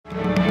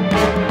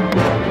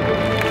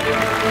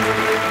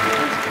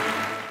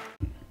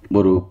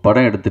ஒரு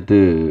படம் எடுத்துகிட்டு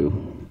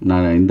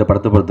நான் இந்த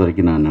படத்தை பொறுத்த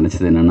வரைக்கும் நான்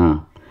நினச்சது என்னென்னா,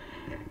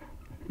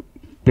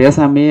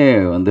 பேசாமையே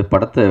வந்து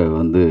படத்தை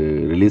வந்து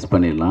ரிலீஸ்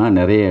பண்ணிடலாம்,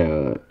 நிறைய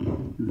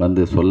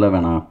வந்து சொல்ல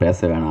வேணாம், பேச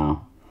வேணாம்.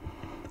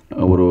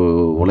 ஒரு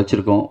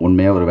உழைச்சிருக்கோம்,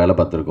 உண்மையாக ஒரு வேலை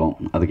பார்த்துருக்கோம்,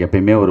 அதுக்கு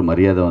எப்பயுமே ஒரு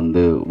மரியாதை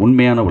வந்து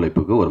உண்மையான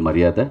உழைப்புக்கு ஒரு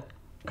மரியாதை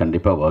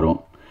கண்டிப்பாக வரும்.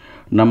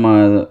 நம்ம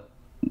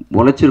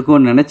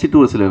உழைச்சிருக்கோம் நினச்சிட்டு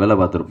ஒரு சில வேலை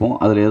பார்த்துருப்போம்,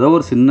 அதில் ஏதோ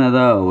ஒரு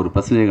சின்னதாக ஒரு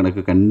பர்சன்டேஜ்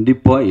கணக்கு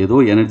கண்டிப்பாக ஏதோ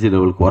எனர்ஜி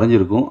லெவல்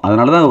குறைஞ்சிருக்கும்,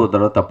 அதனால தான் ஒரு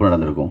தடவை தப்பு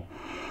நடந்திருக்கும்.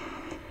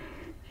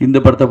 இந்த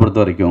படத்தை பொறுத்த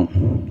வரைக்கும்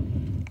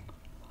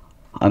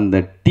அந்த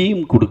டீம்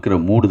கொடுக்குற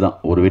மூடு தான்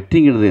ஒரு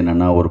வெற்றிங்கிறது.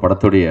 என்னென்னா, ஒரு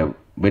படத்துடைய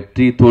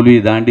வெற்றி தோல்வி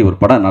தாண்டி ஒரு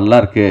படம் நல்லா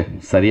இருக்கு,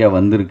 சரியாக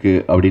வந்திருக்கு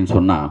அப்படின்னு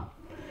சொன்னால்,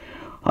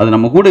 அது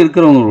நம்ம கூட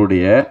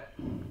இருக்கிறவங்களுடைய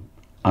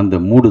அந்த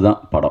மூடு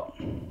தான் படம்.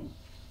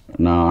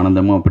 நான்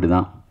ஆனந்தமும் அப்படி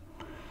தான்.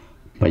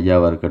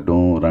 பையாவாக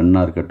இருக்கட்டும்,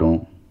 ரன்னாக இருக்கட்டும்,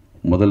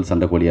 முதல்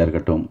சண்டைக்கோழியாக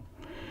இருக்கட்டும்,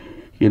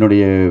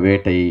 என்னுடைய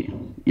வேட்டை,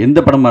 எந்த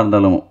படமாக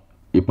இருந்தாலும்,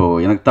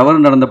 இப்போது எனக்கு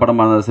தவறு நடந்த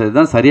படமாக இருந்தாலும் சரி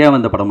தான், சரியாக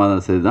வந்த படமாக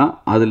இருந்தாலும் சரி தான்,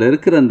 அதில்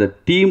இருக்கிற அந்த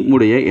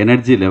டீமுடைய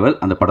எனர்ஜி லெவல்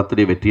அந்த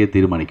படத்துடைய வெற்றியை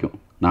தீர்மானிக்கும்,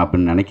 நான்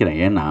அப்படின்னு நினைக்கிறேன்.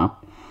 ஏன்னா,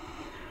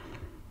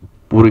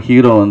 ஒரு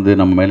ஹீரோ வந்து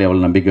நம்ம மேலே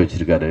எவ்வளோ நம்பிக்கை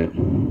வச்சுருக்காரு,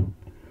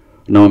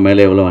 நம்ம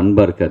மேலே எவ்வளோ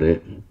அன்பாக இருக்கார்,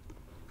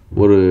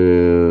 ஒரு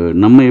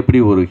நம்ம எப்படி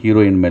ஒரு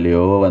ஹீரோயின்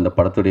மேலேயோ அந்த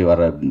படத்துடைய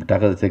வர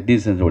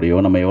டெக்னீஷியன்ஸோடையோ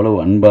நம்ம எவ்வளோ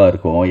அன்பாக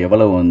இருக்கோம்,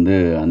 எவ்வளோ வந்து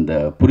அந்த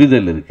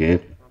புரிதல் இருக்குது,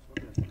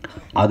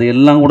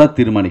 அதையெல்லாம் கூட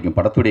தீர்மானிக்கும்.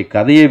 படத்துடைய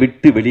கதையை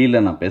விட்டு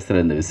வெளியில் நான்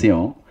பேசுகிற இந்த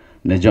விஷயம்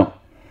நிஜம்.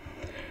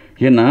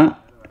 ஏன்னா,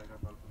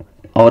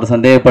 அவர்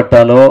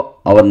சந்தேகப்பட்டாலோ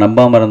அவர்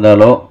நம்பாமல்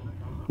இருந்தாலோ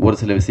ஒரு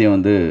சில விஷயம்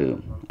வந்து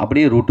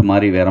அப்படியே ரூட்டு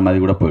மாதிரி வேறு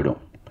மாதிரி கூட போயிடும்.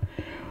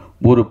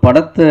 ஒரு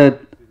படத்தை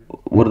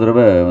ஒரு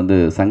தடவை வந்து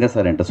சங்கர்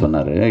சார் என்கிட்ட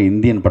சொன்னார்,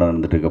 இந்தியன் படம்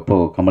இருந்துட்டு இருக்கப்போ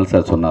கமல்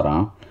சார்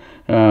சொன்னாராம்,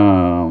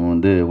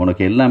 வந்து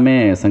உனக்கு எல்லாமே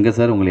சங்கர்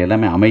சார் உங்களுக்கு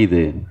எல்லாமே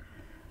அமையுது.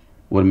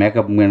 ஒரு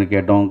மேக்கப் மேனு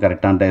கேட்டோம்,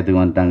 கரெக்டான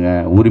டயத்துக்கு வந்துட்டாங்க.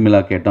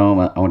 ஊர்மிளா கேட்டோம்,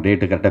 அவன்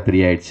டேட்டு கரெக்டாக ஃப்ரீ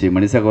ஆகிடுச்சு.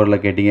 மனிஷா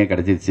கோரில் கேட்டிங்க,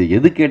 கிடச்சிருச்சு.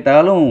 எது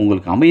கேட்டாலும்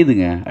உங்களுக்கு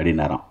அமையுதுங்க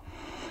அப்படின்னாராம்.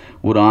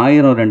 ஒரு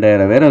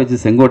 1000-2000 பேரை வச்சு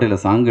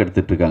செங்கோட்டையில் சாங்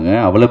எடுத்துகிட்டு இருக்காங்க,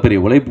 அவ்வளோ பெரிய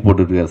உழைப்பு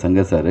போட்டுட்ருக்கார்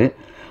சங்கர் சார்.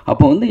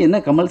 அப்போ வந்து என்ன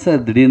கமல்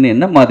சார் திடீர்னு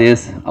என்ன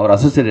மாதேஷ் அவர்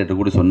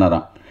அசோசியேட்டர் கூட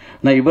சொன்னாராம்,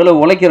 நான் இவ்வளோ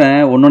உழைக்கிறேன்,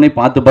 ஒன்றொன்னே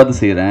பார்த்து பார்த்து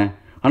செய்கிறேன்,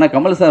 ஆனால்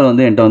கமல் சார்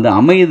வந்து என்கிட்ட வந்து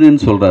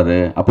அமையுதுன்னு சொல்கிறாரு.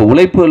 அப்போ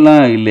உழைப்பு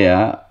எல்லாம் இல்லையா,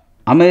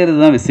 அமையிறது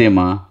தான்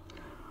விஷயமா,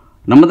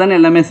 நம்ம தானே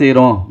எல்லாமே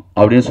செய்கிறோம்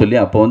அப்படின்னு சொல்லி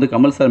அப்போ வந்து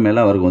கமல் சார் மேலே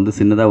அவருக்கு வந்து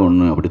சின்னதாக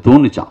ஒன்று அப்படி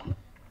தோணுச்சான்.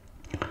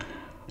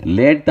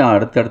 லேட்டாக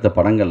அடுத்தடுத்த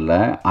படங்களில்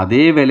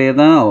அதே வேலையை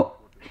தான்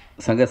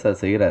சங்கர்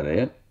சார் செய்கிறாரு.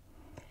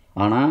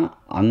 ஆனால்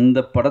அந்த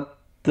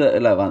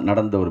படத்தில்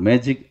நடந்த ஒரு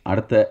மேஜிக்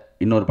அடுத்த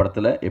இன்னொரு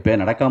படத்தில் எப்போ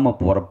நடக்காமல்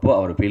போகிறப்போ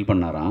அவர் ஃபீல்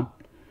பண்ணாராம்,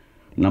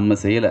 நம்ம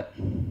செய்யலை,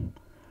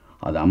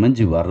 அது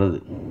அமைஞ்சு வர்றது.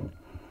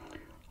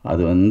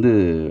 அது வந்து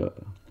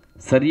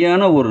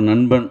சரியான ஒரு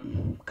நண்பன்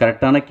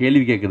கரெக்டான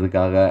கேள்வி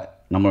கேட்குறதுக்காக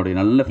நம்மளுடைய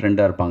நல்ல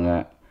ஃப்ரெண்டாக இருப்பாங்க.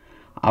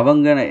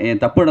 அவங்க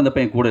என் தப்பு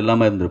நடந்தப்போ என் கூட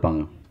இல்லாமல்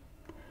இருந்திருப்பாங்க.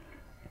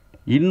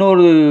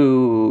 இன்னொரு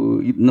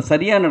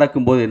சரியாக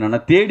நடக்கும்போது என்னென்னா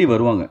தேடி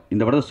வருவாங்க.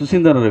 இந்த படத்தில்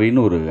சுசீந்தர்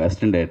ரவின்னு ஒரு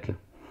அசிஸ்டன்ட் டைரக்டர்,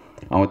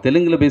 அவன்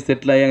தெலுங்கில் போய்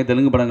செட்டில் ஆகி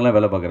தெலுங்கு படங்கள்லாம்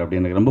வேலை பார்க்குற.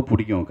 அப்படி எனக்கு ரொம்ப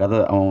பிடிக்கும் கதை.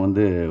 அவன்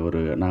வந்து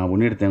ஒரு நான்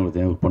முன்னெடுத்தேன்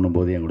கொடுத்தேன் ஒர்க்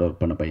பண்ணும்போது என் கூட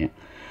ஒர்க் பண்ண பையன்.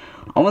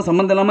 அவன்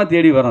சம்மந்தம் இல்லாமல்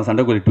தேடி வரான்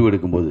சண்டைக்கோழி 2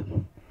 எடுக்கும்போது.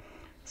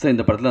 சார்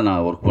இந்த படத்தில்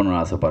நான் ஒர்க்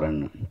பண்ணணும்னு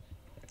ஆசைப்பட்றேன்னு.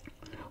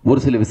 ஒரு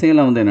சில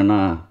விஷயங்கள்லாம் வந்து என்னென்னா,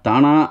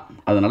 தானாக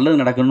அது நல்லது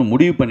நடக்கணும்னு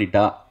முடிவு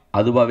பண்ணிட்டா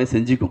அதுவாகவே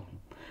செஞ்சுக்கும்.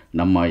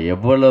 நம்ம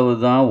எவ்வளவு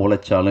தான்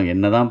உழைச்சாலும்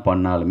என்ன தான்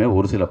பண்ணாலுமே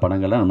ஒரு சில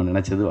படங்கள்லாம் நம்ம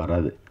நினச்சது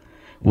வராது,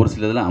 ஒரு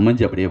சில இதில்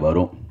அமைஞ்சு அப்படியே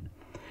வரும்.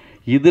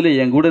 இதில்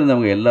என் கூட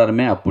இருந்தவங்க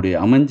எல்லாருமே அப்படி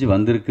அமைஞ்சு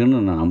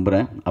வந்திருக்குன்னு நான்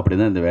நம்புகிறேன். அப்படி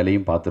தான் இந்த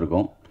வேலையும்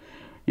பார்த்துருக்கோம்.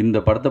 இந்த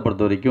படத்தை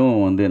பொறுத்த வரைக்கும்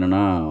வந்து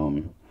என்னென்னா,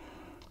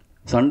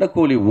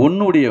 சண்டைக்கோழி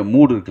 1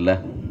 மூடு இருக்குல்ல,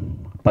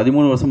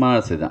 13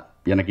 வருஷமாக செய்தான்.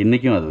 எனக்கு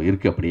இன்றைக்கும் அது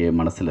இருக்குது, அப்படியே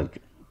மனசில்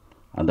இருக்குது.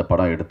 அந்த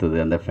படம் எடுத்தது,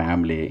 அந்த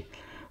ஃபேமிலி.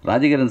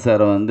 ராஜகிரண்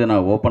சாரை வந்து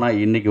நான்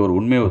ஓப்பனாக இன்றைக்கி ஒரு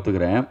உண்மையை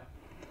ஒத்துக்கிறேன்.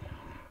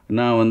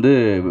 நான் வந்து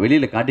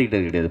வெளியில்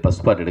காட்டிக்கிட்டது கிடையாது.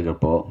 ஃபஸ்ட் பார்ட்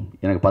எடுக்கிறப்போ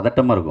எனக்கு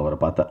பதட்டமாக இருக்கும் அவரை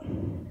பார்த்தா,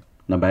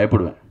 நான்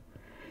பயப்படுவேன்.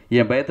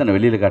 என் பயத்தை நான்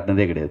வெளியில்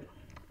காட்டினதே கிடையாது,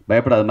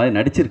 பயப்படாத மாதிரி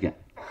நடிச்சிருக்கேன்.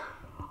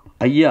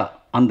 ஐயா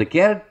அந்த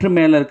கேரக்டர்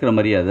மேலே இருக்கிற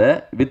மரியாதை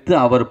வித்து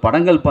அவர்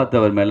படங்கள் பார்த்து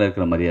அவர் மேலே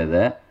இருக்கிற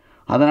மரியாதை,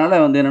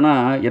 அதனால் வந்து என்னென்னா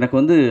எனக்கு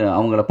வந்து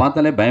அவங்கள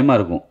பார்த்தாலே பயமாக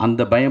இருக்கும்.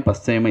 அந்த பயம்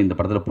ஃபஸ்ட் டைமாக இந்த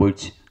படத்தில்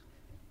போயிடுச்சு.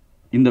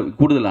 இந்த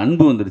கூடுதல்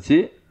அன்பு வந்துருச்சு,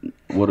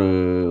 ஒரு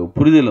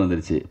புரிதல்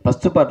வந்துருச்சு.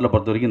 ஃபஸ்ட்டு பார்ட்டில்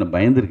பொறுத்த வரைக்கும் நான்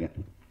பயந்துருக்கேன்,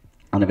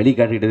 அந்த வெளியே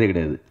காட்டிக்கிட்டதே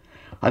கிடையாது.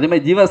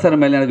 அதேமாதிரி ஜீவா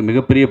சார் மேலே எனக்கு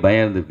மிகப்பெரிய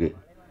பயம் இருந்திருக்கு.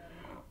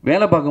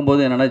 வேலை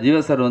பார்க்கும்போது என்னென்னா, ஜீவா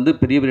சார் வந்து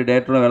பெரிய பெரிய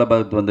டேரக்டரும் வேலை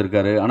பார்த்து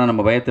வந்திருக்காரு, ஆனால்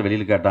நம்ம பயத்தை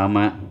வெளியில்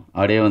காட்டாமல்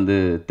அப்படியே வந்து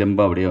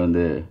தெம்பாக அப்படியே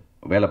வந்து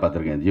வேலை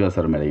பார்த்துருக்கேன் ஜீவா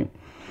சார் மேலேயும்.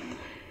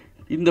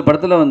 இந்த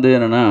படத்தில் வந்து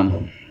என்னென்னா,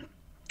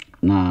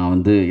 நான்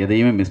வந்து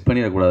எதையுமே மிஸ்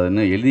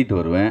பண்ணிடக்கூடாதுன்னு எழுதிட்டு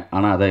வருவேன்,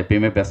 ஆனால் அதை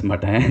எப்பயுமே பேச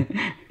மாட்டேன்.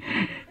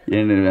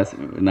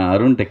 நான்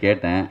அருண்கிட்ட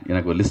கேட்டேன்,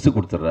 எனக்கு ஒரு லிஸ்ட்டு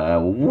கொடுத்துட்றா,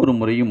 ஒவ்வொரு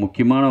முறையும்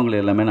முக்கியமானவங்களை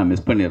எல்லாமே நான்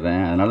மிஸ்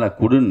பண்ணிடுறேன், அதனால்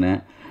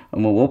கொடுன்னேன்.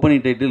 நம்ம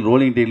ஓப்பனிங் டைட்டில்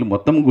ரோலிங் டைட்டில்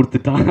மொத்தமும்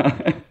கொடுத்துட்டான்,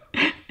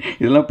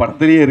 இதெல்லாம்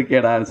படத்துலேயே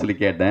இருக்கேடான்னு சொல்லி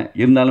கேட்டேன்.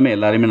 இருந்தாலுமே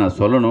எல்லாருமே நான்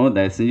சொல்லணும்,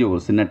 தயவு செஞ்சு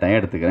ஒரு சின்ன டைம்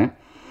எடுத்துக்கிறேன்.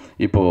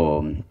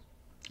 இப்போது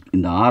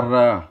இந்த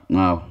 6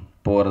 நான்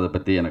போகிறத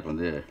பற்றி எனக்கு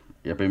வந்து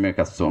எப்பயுமே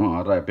கஷ்டம்,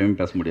 எப்பயுமே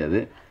பேச முடியாது.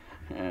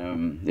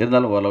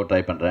 இருந்தாலும் ஓரளவு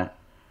ட்ரை பண்ணுறேன்.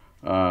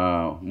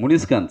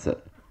 முனிஷ்காந்த்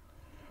சார்,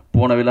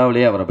 போன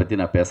விழாவிலேயே அவரை பற்றி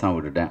நான் பேசாமல்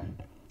விட்டுட்டேன்.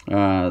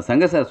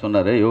 சங்கர் சார்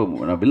சொன்னார்,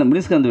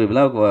 முனிஷ்காந்த்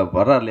விழாவுக்கு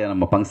வர்றார் இல்லையா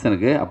நம்ம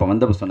ஃபங்க்ஷனுக்கு, அப்போ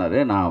வந்தப்போ சொன்னார்,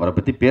 நான் அவரை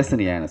பற்றி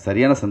பேசினியா, எனக்கு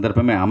சரியான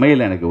சந்தர்ப்பமே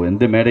அமையலை, எனக்கு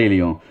எந்த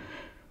மேடையிலையும்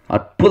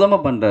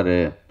அற்புதமாக பண்ணுறாரு,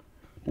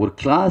 ஒரு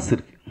கிளாஸ்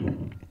இருக்குது.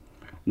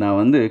 நான்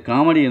வந்து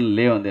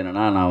காமெடியன்லேயே வந்து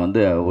என்னென்னா, நான்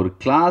வந்து ஒரு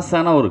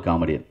கிளாஸான ஒரு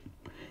காமெடியன்.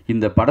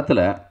 இந்த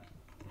படத்தில்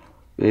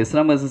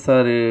இஸ்லாமஸ்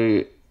சார்,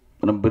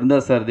 நம்ம பிருந்தா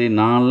சாரதி,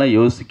 நான்லாம்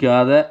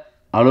யோசிக்காத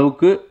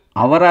அளவுக்கு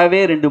அவராகவே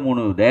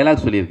 2-3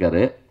 டைலாக்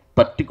சொல்லியிருக்காரு.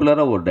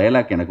 பர்டிகுலராக ஒரு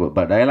டைலாக், எனக்கு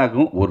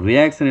டைலாக்கும் ஒரு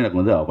ரியாக்ஷன் எனக்கு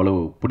வந்து அவ்வளோ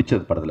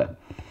பிடிச்சது படத்தில்.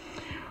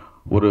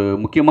 ஒரு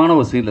முக்கியமான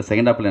ஒரு சீனில்,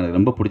 செகண்ட் ஹாப்பில் எனக்கு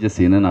ரொம்ப பிடிச்ச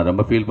சீனு, நான்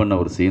ரொம்ப ஃபீல் பண்ண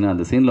ஒரு சீனு.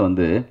 அந்த சீனில்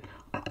வந்து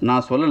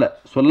நான்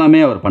சொல்லாமே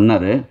அவர்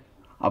பண்ணார்.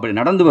 அப்படி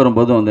நடந்து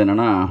வரும்போது வந்து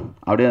என்னென்னா,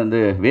 அப்படியே வந்து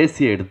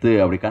வேசியை எடுத்து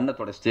அப்படி கண்ணை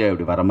தொடச்சிட்டு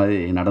அப்படி வர மாதிரி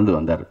நடந்து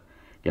வந்தார்.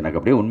 எனக்கு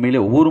அப்படியே உண்மையிலே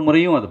ஒவ்வொரு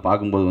முறையும் அதை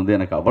பார்க்கும்போது வந்து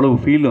எனக்கு அவ்வளவு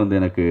ஃபீல் வந்து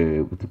எனக்கு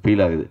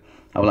ஃபீல் ஆகுது.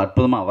 அவ்வளோ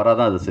அற்புதமாக அவராக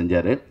தான் அதை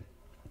செஞ்சார்.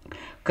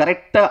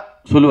 கரெக்டாக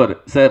சொல்லுவார்,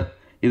 சார்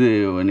இது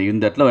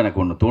இந்த இடத்துல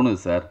எனக்கு ஒன்று தோணுது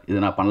சார், இது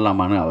நான்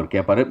பண்ணலாமான்னு அவர்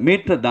கேட்பார்.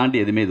 மீட்டரை தாண்டி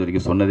எதுவுமே இது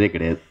வரைக்கும் சொன்னதே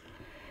கிடையாது.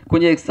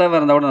 கொஞ்சம் எக்ஸ்ட்ராவாக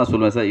இருந்தால் கூட நான்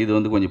சொல்லுவேன், சார் இது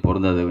வந்து கொஞ்சம்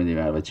பொருந்தாது,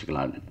 கொஞ்சம்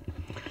வச்சுக்கலான்னு.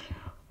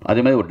 அதே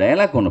மாதிரி ஒரு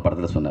டைலாக் ஒன்று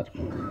படத்தில் சொன்னார்.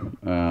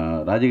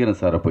 ராஜகிரன்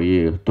சாரை போய்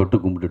தொட்டு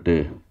கும்பிட்டுட்டு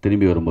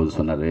திரும்பி வரும்போது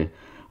சொன்னார்,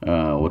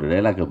 ஒரு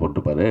டைலாக்கை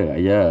போட்டுப்பார்,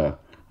 ஐயா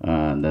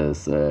அந்த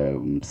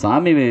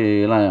சாமி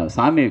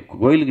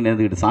கோயிலுக்கு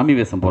நேர்ந்துக்கிட்டு சாமி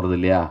வேஷம் போகிறது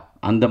இல்லையா,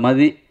 அந்த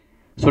மாதிரி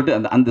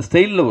சொல்லிட்டு அந்த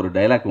ஸ்டைலில் ஒரு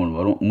டைலாக் ஒன்று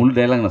வரும். முழு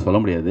டைலாக் நான்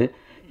சொல்ல முடியாது.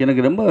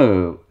 எனக்கு ரொம்ப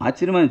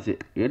ஆச்சரியமாக இருந்துச்சு,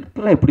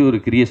 எப்படா இப்படி ஒரு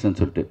கிரியேஷன்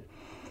சொல்லிட்டு.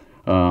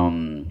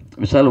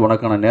 விஷால்,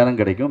 உனக்கான நேரம்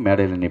கிடைக்கும்,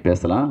 மேடையில் நீ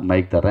பேசலாம்,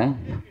 மைக் தரேன்,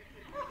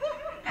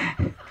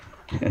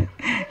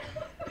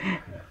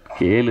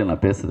 கேளு,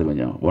 நான் பேசுறது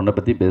கொஞ்சம் உன்னை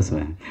பற்றி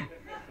பேசுவேன்.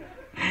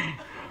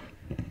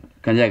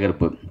 கஞ்சா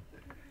கருப்பு,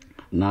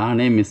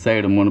 நானே மிஸ்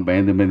ஆகிடுமோன்னு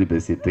பயந்து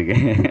பேசிகிட்டு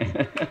இருக்கேன்.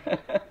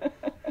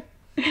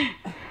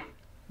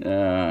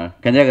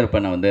 கஞ்சா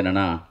கருப்பண்ணை வந்து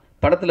என்னென்னா,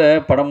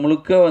 படம்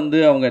முழுக்க வந்து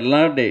அவங்க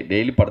எல்லாம்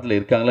டெய்லி படத்தில்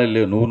இருக்காங்களா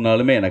இல்லையோ 100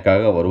 நாளுமே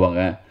எனக்காக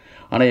வருவாங்க.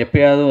 ஆனால்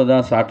எப்போயாவது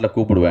தான் ஷார்ட்டில்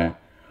கூப்பிடுவேன்.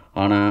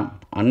 ஆனால்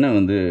அண்ணன்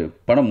வந்து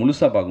படம்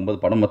முழுசாக பார்க்கும்போது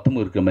படம்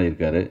மொத்தமும் இருக்கிற மாதிரி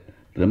இருக்கார்.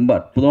 ரொம்ப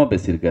அற்புதமாக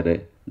பேசியிருக்காரு.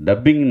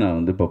 டப்பிங் நான்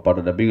வந்து இப்போ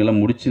படம்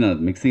டப்பிங்கெல்லாம் முடித்து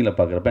நான் மிக்சிங்கில்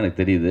பார்க்குறப்ப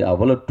எனக்கு தெரியுது,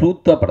 அவ்வளோ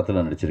ட்ரூத்தாக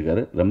படத்தில்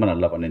நடிச்சிருக்காரு. ரொம்ப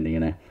நல்லா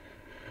பண்ணியிருந்தீங்கண்ணே.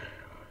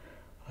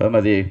 அதே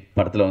மாதிரி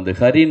படத்தில் வந்து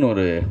ஹரின்னு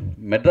ஒரு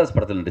மெட்ராஸ்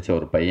படத்தில் நடித்த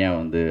ஒரு பையன்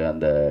வந்து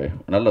அந்த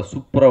நல்ல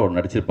சூப்பராக ஒரு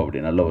நடிச்சிருப்பா.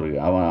 அப்படி நல்ல ஒரு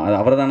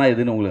அவர் தானே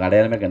எதுன்னு உங்களுக்கு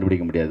அடையாளமே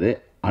கண்டுபிடிக்க முடியாது.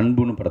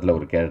 அன்புன்னு படத்தில்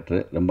ஒரு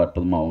கேரக்டர் ரொம்ப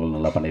அற்புதமாக அவங்களும்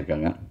நல்லா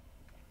பண்ணியிருக்காங்க.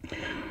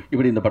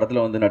 இப்படி இந்த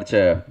படத்தில் வந்து நடித்த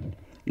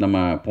நம்ம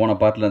போன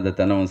பாட்டில் இந்த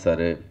தென்னவன்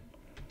சார்,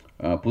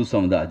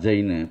 புதுசாக வந்து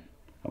அஜய்னு,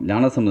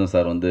 ஞானசம்பந்தம்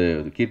சார் வந்து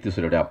கீர்த்தி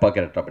சுரேஷோடைய அப்பா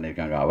கேரக்டராக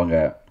பண்ணியிருக்காங்க. அவங்க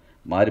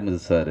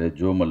Marimuthu sir,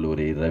 Joe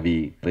மல்லூரி, Ravi,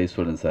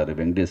 பிரைஸ்வரன் sir,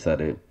 Venkatesh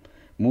sir,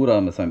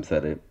 மூராமசாமி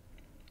sir,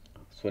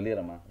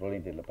 சொல்லிடுறேம்மா,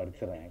 rolling டீலில்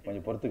படிச்சிடறேன்,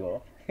 கொஞ்சம் பொறுத்துக்கோ.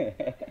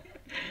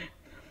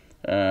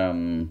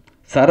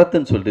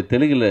 சரத்துன்னு சொல்லிட்டு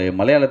தெலுங்கில்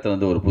மலையாளத்தில்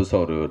வந்து ஒரு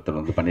புதுசாக ஒருத்தர்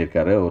வந்து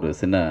பண்ணியிருக்காரு. ஒரு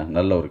சின்ன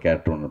நல்ல ஒரு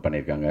கேரக்டர் ஒன்று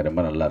பண்ணியிருக்காங்க,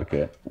 ரொம்ப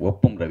நல்லாயிருக்கு.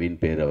 ஒப்பும்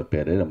ரவின்னு பேர், அவர்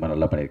பேர், ரொம்ப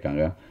நல்லா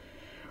பண்ணியிருக்காங்க.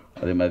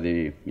 அதே மாதிரி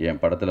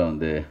என் படத்தில்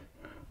வந்து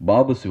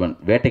பாபு சிவன்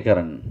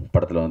வேட்டைக்காரன்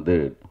படத்தில் வந்து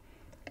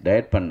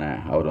டயட் பண்ண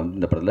அவர் வந்து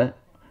இந்த படத்தில்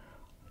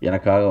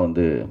எனக்காக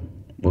வந்து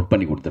ஒர்க்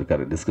பண்ணி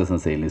கொடுத்துருக்காரு.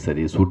 டிஸ்கஷன் செயலையும்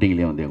சரி,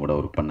 ஷூட்டிங்லேயும் வந்து என் கூட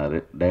ஒர்க் பண்ணார்.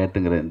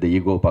 டயட்டுங்கிற இந்த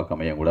ஈகோ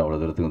பார்க்காம என் கூட அவ்வளோ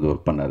தூரத்துக்கு வந்து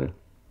ஒர்க் பண்ணார்.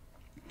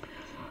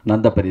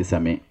 நந்த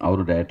பெரியசாமி,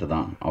 அவரும் டயட்டர்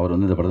தான். அவர்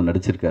வந்து இந்த படத்தில்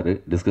நடிச்சிருக்காரு.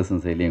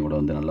 டிஸ்கஷன் செயலையும் கூட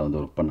வந்து நல்லா வந்து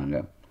ஒர்க் பண்ணாங்க.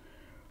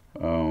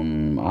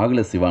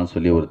 ஆகல சிவான்னு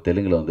சொல்லி ஒரு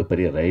தெலுங்கில் வந்து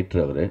பெரிய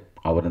ரைட்டர்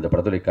அவர் இந்த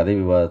படத்துடைய கதை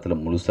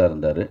விவாதத்தில் முழுசாக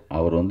இருந்தார்.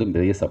 அவர் வந்து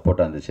பெரிய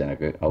சப்போர்ட்டாக இருந்துச்சு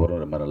எனக்கு.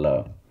 அவரும் ரொம்ப நல்லா.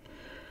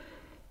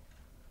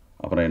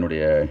 அப்புறம்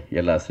என்னுடைய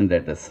எல்லா அசிஸ்டன்ட்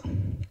டைரக்டர்ஸ்,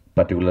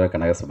 பர்டிகுலராக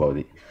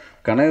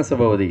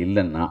கனகசபாவதி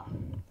இல்லைன்னா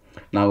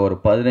நாங்கள் ஒரு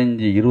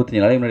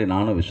 15-25 நாளைக்கு முன்னாடி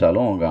நானும்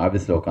விஷாலும் அவங்க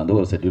ஆஃபீஸில் உட்காந்து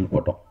ஒரு ஷெட்யூல்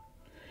போட்டோம்,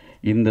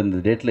 இந்த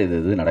டேட்டில்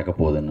இது நடக்க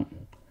போகுதுன்னு.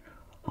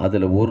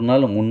 அதில் ஒரு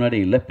நாள் முன்னாடி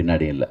இல்லை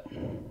பின்னாடி இல்லை,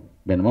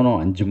 வேணுமோ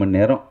 5 மணி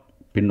நேரம்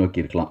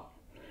பின்னோக்கி இருக்கலாம்.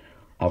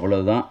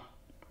 அவ்வளோதான்.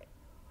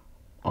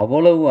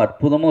 அவ்வளவு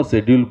அற்புதமாக ஒரு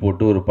ஷெட்யூல்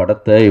போட்டு ஒரு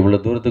படத்தை இவ்வளோ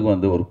தூரத்துக்கு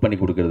வந்து ஒர்க் பண்ணி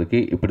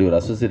கொடுக்கறதுக்கு இப்படி ஒரு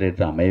அசோசியேட்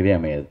டைரக்டர்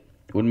அமையாது.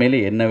 உண்மையிலே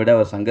என்னை விட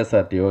அவர் சங்க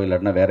சார்ட்டையோ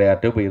இல்லைன்னா வேறு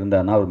யார்ட்டையோ போய்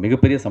இருந்தாருன்னா அவர்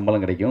மிகப்பெரிய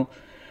சம்பளம் கிடைக்கும்.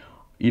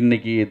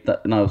 இன்றைக்கி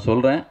நான்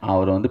சொல்கிறேன்,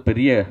 அவர் வந்து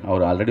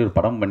அவர் ஆல்ரெடி ஒரு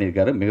படம்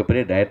பண்ணியிருக்காரு.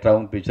 மிகப்பெரிய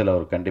டைரக்டராகவும் ஃபியூச்சரில்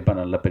அவர் கண்டிப்பாக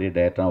நல்ல பெரிய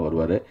டைரக்டராகவும்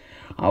வருவார்.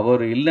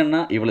 அவர் இல்லைன்னா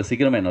இவ்வளோ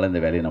சீக்கிரமாக என்னால்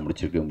இந்த வேலையை நான்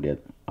முடிச்சிருக்க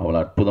முடியாது. அவ்வளோ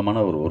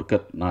அற்புதமான ஒரு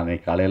ஒர்க்கர். நான்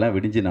காலையெல்லாம்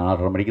விடிஞ்சு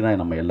 4:30 மணிக்கு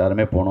தான் நம்ம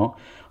எல்லாருமே போனோம்.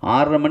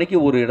 6:30 மணிக்கு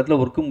ஒரு இடத்துல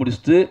ஒர்க்கு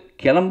முடிச்சுட்டு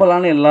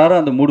கிளம்பலான்னு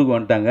எல்லாரும் அந்த மூடுக்கு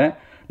வந்துட்டாங்க.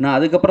 நான்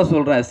அதுக்கப்புறம்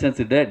சொல்கிறேன்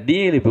அசிஸ்டன்ஸிட்ட,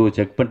 டிஏல போய்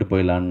செக் பண்ணிட்டு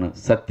போயிடலான்னு.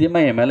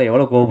 சத்தியமாக என் மேலே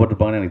எவ்வளோ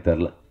கோவப்பட்டிருப்பாங்கன்னு எனக்கு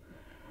தெரில.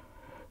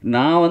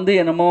 நான் வந்து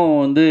என்னமோ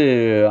வந்து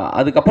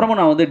அதுக்கப்புறமா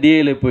நான் வந்து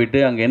டிஏல போயிட்டு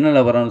அங்கே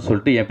என்னென்ன வரான்னு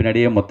சொல்லிட்டு என்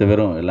பின்னாடியே மொத்த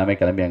பேரும் எல்லாமே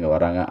கிளம்பி அங்கே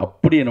வராங்க.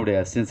 அப்படி என்னுடைய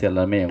அசிஸ்டன்ஸ்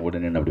எல்லாமே என்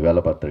கூட நின்று அப்படி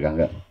வேலை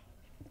பார்த்துருக்காங்க.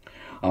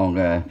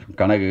 அவங்க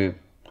கனகு,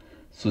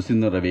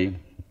 சுசிந்து ரவி,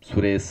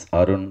 சுரேஷ்,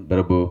 அருண்,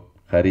 பிரபு,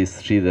 ஹரிஷ்,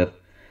 ஸ்ரீதர்,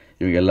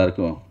 இவங்க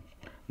எல்லாருக்கும்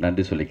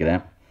நன்றி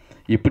சொல்லிக்கிறேன்.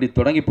 இப்படி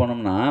தொடங்கி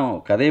போனோம்னா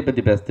கதையை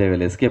பற்றி பேச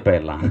தேவையில்லை, எஸ்கேப்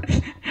ஆகிடலாம்.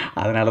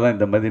 அதனால தான்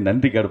இந்த மாதிரி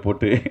நன்றி கார்டு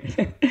போட்டு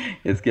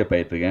எஸ்கேப்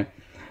ஆகிட்டுருக்கேன்.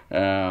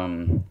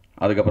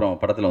 அதுக்கப்புறம்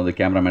படத்தில் வந்து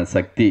கேமராமேன்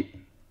சக்தி.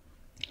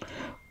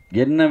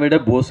 என்னை விட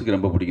போஸுக்கு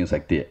ரொம்ப பிடிக்கும்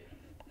சக்தியை.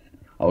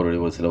 அவருடைய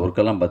ஒரு சில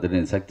ஒர்க்கெல்லாம்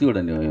பார்த்துட்டு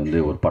சக்தியோட வந்து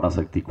ஒரு படம்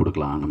சக்தி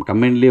கொடுக்கலாம், நம்ம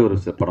கம்பெனிலே ஒரு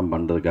படம்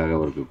பண்ணுறதுக்காக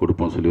அவருக்கு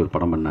கொடுப்போம் சொல்லி ஒரு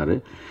படம் பண்ணார்.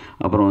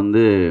 அப்புறம்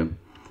வந்து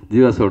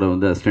ஜீவாஸோட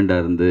வந்து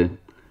அசிஸ்டண்ட்டாக இருந்து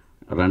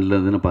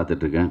ரன்லேருந்துன்னு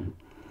பார்த்துட்ருக்கேன்.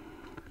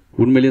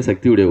 உண்மையிலேயே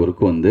சக்தியுடைய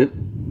ஒர்க்கு வந்து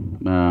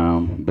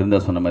பிருந்தா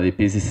சொன்ன மாதிரி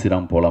பிசி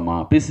ஸ்ரீராம் போகலாமா,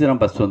 பிசி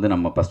ஸ்ரீராம் ஃபஸ்ட்டு வந்து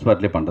நம்ம ஃபஸ்ட்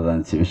பார்ட்லேயே பண்ணுறதா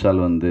இருந்துச்சு.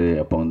 விஷால் வந்து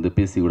அப்போ வந்து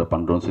பிசி கூட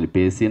பண்ணுறோன்னு சொல்லி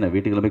பேசி நான்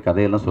வீட்டுக்குள்ள போய்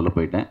கதையெல்லாம் சொல்ல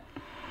போயிட்டேன்.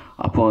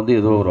 அப்போ வந்து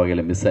ஏதோ ஒரு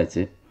வகையில் மிஸ்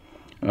ஆச்சு.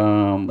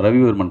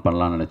 ரவிவர்மன்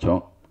பண்ணலான்னு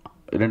நினச்சோம்,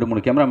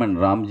 2-3 கேமராமேன்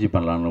ராம்ஜி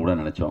பண்ணலான்னு கூட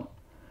நினச்சோம்.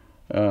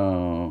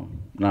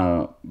 நான்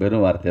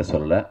வெறும் வார்த்தையாக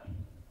சொல்லலை,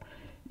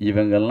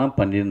 இவங்கெல்லாம்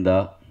பண்ணியிருந்தா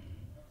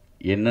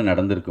என்ன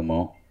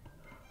நடந்திருக்குமோ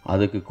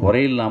அதுக்கு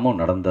குறையில்லாமல்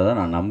நடந்ததை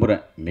நான்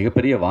நம்புகிறேன்.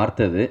 மிகப்பெரிய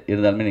வார்த்தை அது,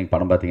 இருந்தாலுமே நீங்கள்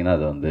படம் பார்த்தீங்கன்னா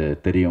அது வந்து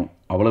தெரியும்.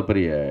 அவ்வளோ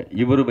பெரிய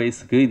இவர்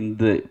வயசுக்கு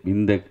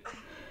இந்த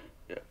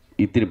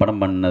இத்தனை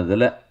படம்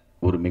பண்ணதில்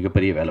ஒரு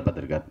மிகப்பெரிய வேலை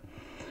பார்த்துருக்காரு.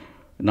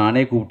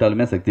 நானே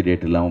கூப்பிட்டாலுமே சக்தி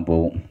டேட் இல்லாமல்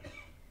போகும்.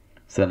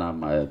 சார்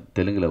நான்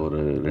தெலுங்கில் ஒரு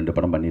 2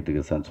 படம்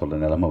பண்ணிகிட்ருக்கு சார்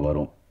சொல்கிற நிலமை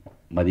வரும்.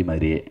 மதி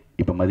மாதிரியே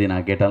இப்போ மதி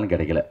நான் கேட்டாலும்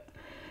கிடைக்கல,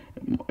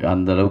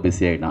 அந்தளவு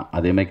பிஸி ஆகிட்டான்.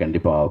 அதேமாதிரி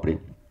கண்டிப்பாக அப்படி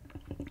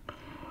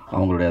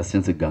அவங்களுடைய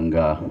அசிஸ்டன்ஸு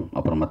கங்கா,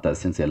 அப்புறம் மற்ற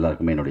அசிஸ்டன்ஸ்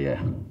எல்லாருக்குமே என்னுடைய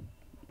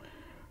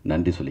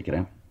நன்றி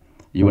சொல்லிக்கிறேன்.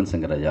 யுவன்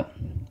சங்கர் ராஜா.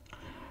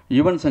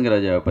 யுவன் சங்கர்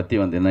ராஜாவை பற்றி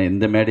வந்து என்ன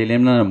எந்த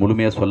மேடையிலையும் நான்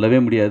முழுமையாக சொல்லவே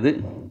முடியாது,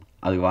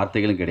 அதுக்கு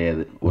வார்த்தைகளும்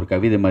கிடையாது. ஒரு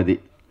கவிதை மாதிரி,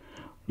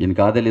 என்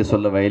காதலியை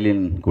சொல்ல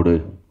வயலின் கொடு,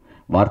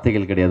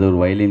 வார்த்தைகள் கிடையாது ஒரு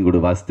வயலின் கொடு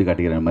வாசித்து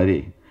காட்டுகிற மாதிரி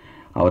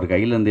அவர்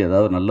கையிலேருந்து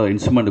ஏதாவது ஒரு நல்ல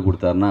இன்ஸ்ட்ருமெண்ட்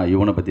கொடுத்தாருன்னா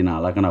யுவனை பற்றி நான்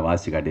அழகாக நான்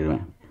வாசித்து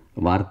காட்டிடுவேன்.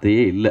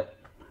 வார்த்தையே இல்லை,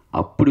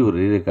 அப்படி ஒரு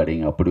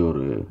ரெக்கார்டிங், அப்படி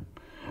ஒரு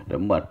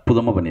ரொம்ப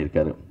அற்புதமாக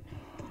பண்ணியிருக்காரு.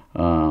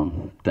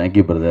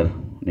 Thank you brother.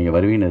 நீங்கள்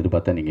வருவீங்கன்னு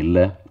எதிர்பார்த்தா நீங்கள்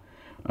இல்லை.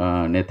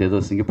 நேற்று ஏதோ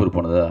சிங்கப்பூர்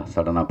போனதா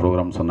சடனாக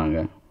ப்ரோக்ராம்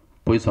சொன்னாங்க,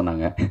 போய்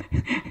சொன்னாங்க.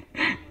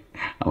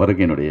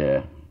 அவருக்கு என்னுடைய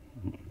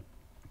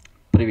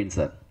பிரவீன்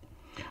சார்.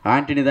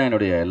 ஆண்டனி தான்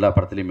என்னுடைய எல்லா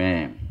படத்துலையுமே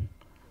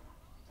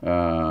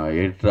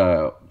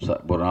எடிட்டராக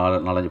ஒரு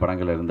 4-5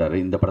 படங்கள் இருந்தார்.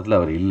 இந்த படத்தில்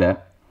அவர் இல்லை.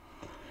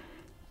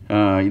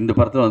 இந்த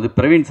படத்தில் வந்து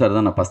பிரவீன் சார்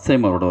தான் நான் ஃபஸ்ட்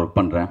டைம் அவரோட ஒர்க்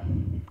பண்ணுறேன்.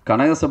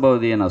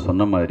 கனகசபாவதியை நான்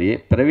சொன்ன மாதிரியே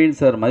பிரவீன்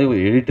சார் மாதிரி ஒரு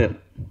எடிட்டர்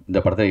இந்த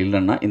படத்தில்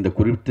இல்லைன்னா இந்த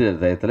குறிப்பிட்ட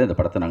டயத்தில் இந்த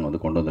படத்தை நாங்கள்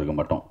வந்து கொண்டு வந்திருக்க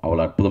மாட்டோம்.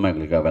 அவ்வளோ அற்புதமாக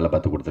எங்களுக்கு வேலை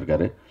பார்த்து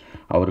கொடுத்துருக்காரு.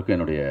 அவருக்கும்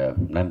என்னுடைய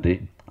நன்றி.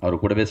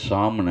 அவர் கூடவே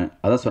ஷாம்னு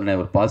அதான் சொன்னேன்,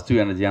 ஒரு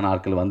பாசிட்டிவ் எனர்ஜியான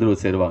ஆட்கள் வந்து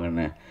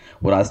சேருவாங்கன்னு.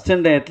 ஒரு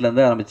அசிஸ்டன்ட்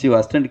டயட்லேருந்து ஆரம்பித்து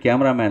அசிஸ்டன்ட்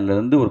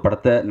கேமராமேன்லேருந்து ஒரு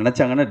படத்தை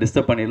நினச்சாங்கன்னா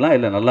டிஸ்டர்ப் பண்ணிடலாம்,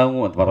 இல்லை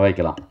நல்லாவும் வர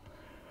வைக்கலாம்.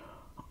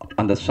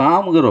 அந்த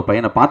ஷாமுங்கிற ஒரு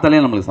பையனை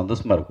பார்த்தாலே நம்மளுக்கு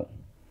சந்தோஷமாக இருக்கும்.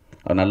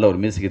 நல்ல ஒரு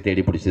மியூசிக்கை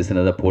தேடி பிடிச்சி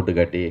சின்னதாக போட்டு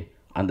காட்டி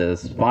அந்த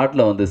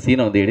ஸ்பாட்டில் வந்து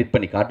சீனை வந்து எடிட்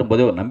பண்ணி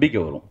காட்டும்போதே ஒரு நம்பிக்கை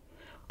வரும்.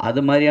 அது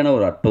மாதிரியான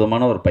ஒரு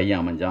அற்புதமான ஒரு பையன்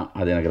அமைஞ்சான்.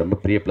 அது எனக்கு ரொம்ப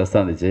பெரிய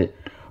ப்ளஸ்ஸாக இருந்துச்சு.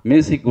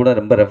 மியூசிக் கூட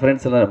ரொம்ப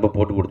ரெஃபரன்ஸ் எல்லாம் ரொம்ப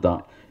போட்டு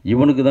கொடுத்தான்.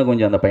 இவனுக்கு தான்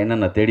கொஞ்சம் அந்த பையனை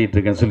நான்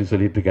தேடிட்டுருக்கேன்னு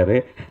சொல்லிட்டு இருக்காரு.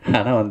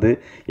 ஆனால் வந்து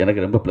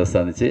எனக்கு ரொம்ப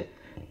ப்ளஸ்ஸாக இருந்துச்சு.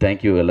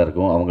 தேங்க்யூ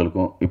எல்லாருக்கும்.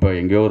 அவங்களுக்கும் இப்போ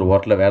எங்கேயோ ஒரு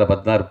ஹோட்டலில் வேலை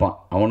பார்த்து தான் இருப்பான்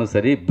அவனும்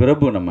சரி.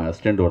 பிரபு நம்ம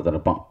அசிஸ்டண்ட் ஒருத்தர்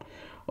இருப்பான்,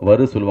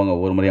 சொல்லுவாங்க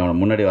ஒரு முறை அவனை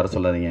முன்னாடி வர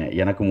சொல்லாதீங்க,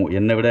 எனக்கு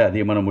என்னை விட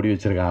அதிகமான முடி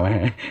வச்சுருக்கான் அவன்.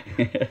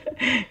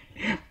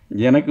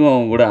 எனக்கும்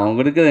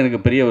அவங்களுக்கு எனக்கு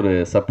பெரிய ஒரு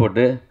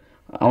சப்போர்ட்டு.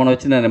 அவனை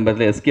வச்சு நான் நம்ம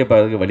இதில் எஸ்கேப்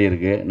ஆகிறதுக்கு வழி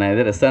இருக்குது. நான்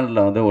இதே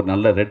ரெஸ்டாரண்ட்டில் வந்து ஒரு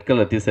நல்ல ரெட்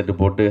கலர் டிஷர்ட்டு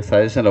போட்டு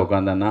சஜஷனில்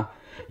உட்காந்தான்னா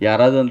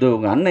யாராவது வந்து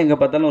உங்கள் அண்ணன் எங்கே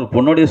பார்த்தாலும் ஒரு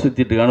பொண்ணோடையே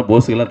சுற்றிட்டு இருக்கான்னு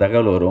போஸுக்கெல்லாம்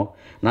தகவல் வரும்.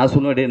 நான்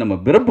சொல்லுவேன், நம்ம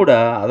பிறப்புடா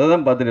அதை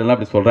தான் பார்த்துட்டு எல்லாம்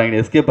அப்படி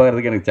சொல்கிறாங்க, எஸ்கேப்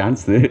ஆகிறதுக்கு எனக்கு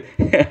சான்ஸு.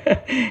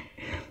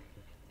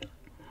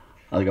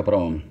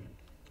 அதுக்கப்புறம்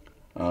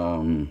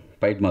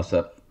ஃபைட்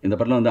மாஸ்டர். இந்த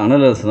படத்தில் வந்து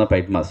அனலரசன் தான்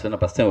ஃபைட் மாஸ்டர்.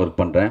 நான் ஃபஸ்ட் டைம்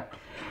ஒர்க் பண்ணுறேன்.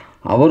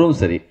 அவரும்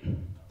சரி,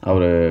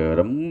 அவர்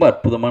ரொம்ப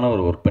அற்புதமான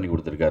ஒரு ஒர்க் பண்ணி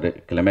கொடுத்துருக்காரு.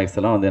 கிளைமேக்ஸ்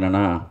எல்லாம் வந்து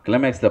என்னென்னா,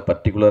 கிளைமேக்ஸில்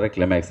பர்டிகுலராக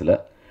கிளைமேக்ஸில்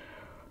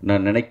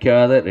நான்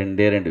நினைக்காத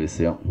 2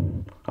 விஷயம்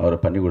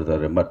அவர் பண்ணி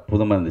கொடுத்தாரு. ரொம்ப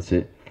அற்புதமாக இருந்துச்சு.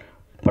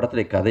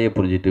 படத்துடைய கதையை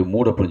புரிஞ்சுட்டு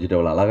மூடை புரிஞ்சுட்டு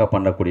அவ்வளோ அழகாக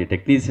பண்ணக்கூடிய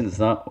டெக்னீஷியன்ஸ்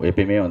தான்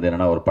எப்பயுமே வந்து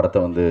என்னென்னா ஒரு படத்தை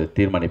வந்து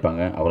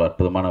தீர்மானிப்பாங்க. அவ்வளோ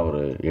அற்புதமான ஒரு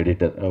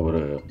எடிட்டர்,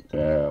 ஒரு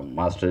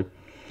மாஸ்டர்.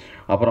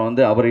 அப்புறம்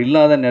வந்து அவர்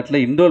இல்லாத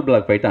நேரத்தில் indoor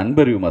black fight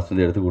Anbariv master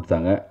வந்து எடுத்து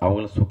கொடுத்தாங்க.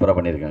 அவங்களும் சூப்பராக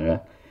பண்ணியிருக்காங்க.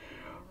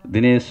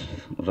 தினேஷ்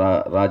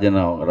ராஜன்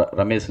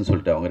ரமேஷ்னு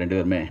சொல்லிட்டு அவங்க 2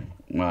 பேருமே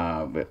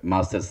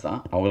மாஸ்டர்ஸ் தான்.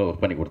 அவங்களும்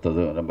ஒர்க் பண்ணி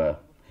கொடுத்தது ரொம்ப.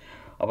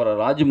 அப்புறம்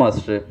ராஜு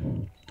மாஸ்டர்,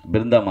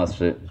 பிருந்தா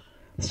மாஸ்டர்,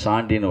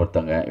 சாண்டின்னு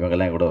ஒருத்தவங்க,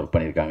 இவங்கெல்லாம் கூட ஒர்க்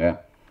பண்ணியிருக்காங்க.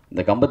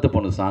 இந்த கம்பத்து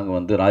பொண்ணு சாங்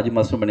வந்து ராஜு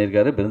மாஸ்டரும்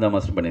பண்ணியிருக்காரு, பிருந்தா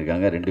மாஸ்டரும்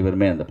பண்ணியிருக்காங்க. 2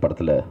 பேருமே அந்த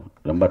படத்தில்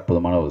ரொம்ப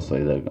அற்புதமான ஒரு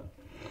இதாக இருக்கும்.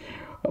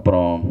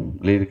 அப்புறம்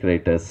lyric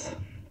writers,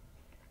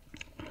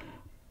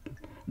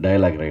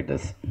 dialogue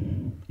writers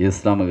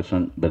S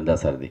Ramakrishnan, Brinda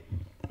சாரதி.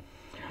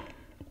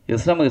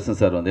 எஸ் ராமகிருஷ்ணன்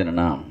சார் வந்து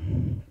என்னென்னா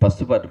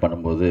ஃபஸ்ட்டு பார்ட்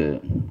பண்ணும்போது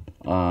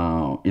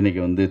இன்றைக்கி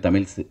வந்து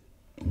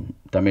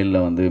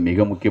தமிழில் வந்து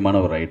மிக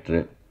முக்கியமான ஒரு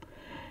ரைட்ரு.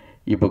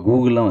 இப்போ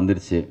கூகுள்லாம்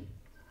வந்துருச்சு.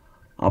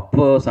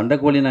 அப்போது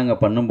சண்டைக்கோழி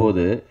நாங்கள்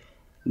பண்ணும்போது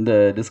இந்த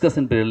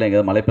டிஸ்கஷன் பீரியடில்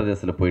எங்கேயாவது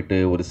மலைப்பிரதேசத்தில் போயிட்டு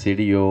ஒரு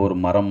செடியோ ஒரு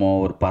மரமோ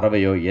ஒரு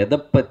பறவையோ எதை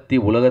பற்றி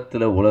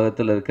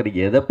உலகத்தில் இருக்கிற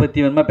எதை பற்றி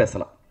வேணுமா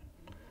பேசலாம்.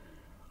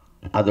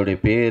 அதோடைய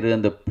பேர்,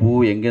 அந்த பூ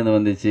எங்கேருந்து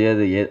வந்துச்சு,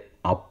 அது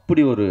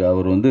அப்படி ஒரு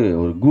அவர் வந்து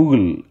ஒரு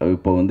கூகுள்,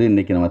 இப்போ வந்து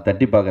இன்றைக்கி நம்ம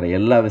தட்டி பார்க்குற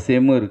எல்லா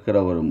விஷயமும் இருக்கிற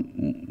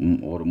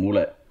ஒரு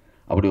மூளை,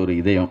 அப்படி ஒரு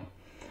இதயம்,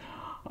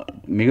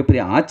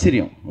 மிகப்பெரிய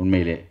ஆச்சரியம்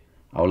உண்மையிலே.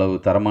 அவ்வளவு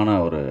தரமான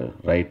ஒரு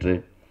ரைட்ரு.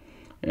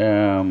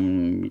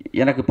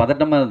 எனக்கு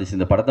பதட்டமாக இருந்துச்சு.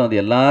 இந்த படத்தை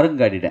வந்து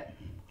எல்லாருக்கும் காட்டிட்டேன்,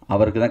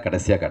 அவருக்கு தான்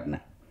கடைசியாக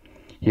காட்டினேன்.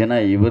 ஏன்னா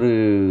இவர்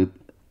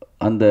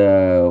அந்த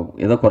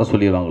ஏதோ குறை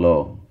சொல்லிடுவாங்களோ,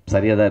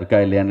 சரியாக தான் இருக்கா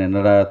இல்லையான்னு,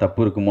 என்னடா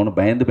தப்பு இருக்குமோன்னு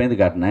பயந்து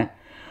காட்டினேன்.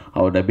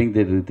 அவர் டப்பிங்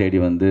தேடி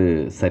வந்து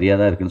சரியாக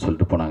தான் இருக்குன்னு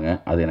சொல்லிட்டு போனாங்க.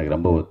 அது எனக்கு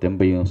ரொம்ப ஒரு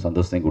தெம்பையும்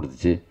சந்தோஷத்தையும்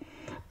கொடுத்துச்சு.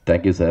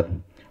 Thank you sir.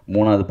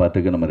 3வது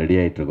பாட்டுக்கு நம்ம ரெடி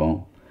ஆகிட்ருக்கோம்.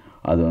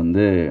 அது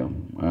வந்து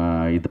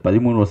இது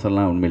 13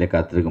 வருஷம்லாம் உண்மையிலே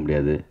காத்திருக்க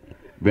முடியாது.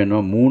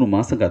 வேணும் 3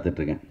 மாதம்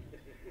காத்துட்ருக்கேன்.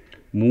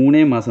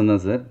 3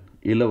 மாதம்தான் சார்,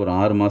 இல்லை ஒரு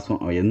 6 மாதம்.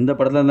 எந்த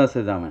படத்தில் இருந்தால்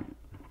சரி தான்,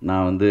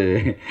 நான் வந்து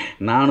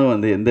நானும்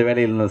வந்து எந்த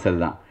வேலையில் இருந்தாலும் சரி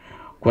தான்,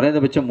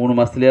 குறைந்தபட்சம் 3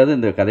 மாதத்துலையாவது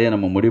இந்த கதையை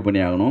நம்ம முடிவு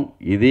பண்ணி ஆகணும்.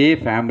 இதே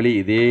ஃபேமிலி,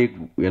 இதே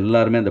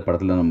எல்லாருமே அந்த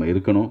படத்தில் நம்ம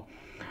இருக்கணும்.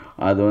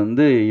 அது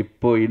வந்து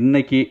இப்போது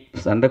இன்றைக்கி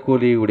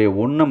சண்டைக்கோழியுடைய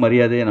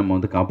மரியாதையை நம்ம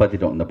வந்து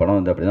காப்பாற்றிட்டோம். இந்த படம்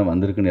வந்து அப்படி தான்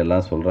வந்திருக்குன்னு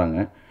எல்லாம் சொல்கிறாங்க.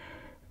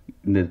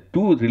 இந்த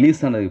 2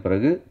 ரிலீஸ் ஆனதுக்கு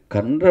பிறகு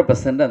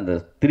 100% அந்த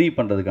 3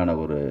 பண்ணுறதுக்கான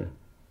ஒரு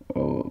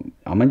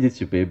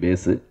அமைஞ்சிச்சு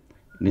பேஸு.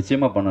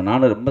 நிச்சயமாக பண்ண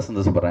நானும் ரொம்ப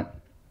சந்தோஷப்படுறேன்.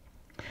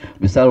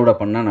 விஷாலோட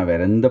பண்ணால் நான்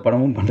வேறு எந்த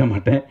படமும் பண்ண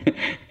மாட்டேன்,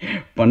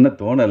 பண்ண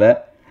தோணலை.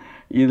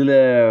 இதில்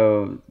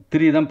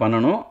 3 தான்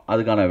பண்ணணும்.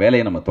 அதுக்கான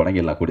வேலையை நம்ம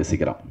தொடங்கிடலாம் கூடிய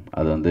சீக்கிரம்.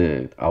 அது வந்து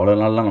அவ்வளோ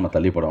நாள்லாம் நம்ம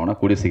தள்ளி போடவோம்னா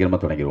கூடிய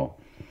சீக்கிரமாக தொடங்கிடுவோம்.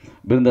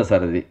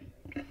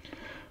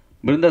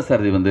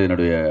 பிருந்தாசாரதி வந்து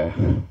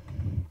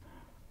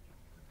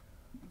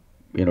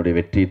என்னுடைய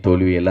வெற்றி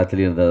தோல்வி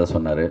எல்லாத்துலேயும் இருந்ததாக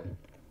சொன்னார்.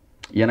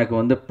 எனக்கு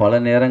வந்து பல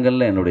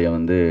நேரங்களில் என்னுடைய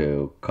வந்து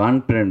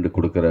கான்ஃபிடென்ட்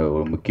கொடுக்குற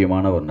ஒரு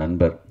முக்கியமான ஒரு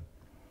நண்பர்.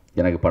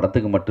 எனக்கு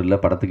படத்துக்கு மட்டும் இல்லை,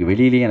 படத்துக்கு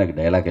வெளியிலேயே எனக்கு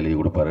டைலாக் எழுதி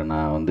கொடுப்பாரு.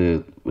 நான் வந்து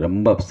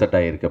ரொம்ப அப்செட்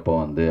ஆகியிருக்கப்போ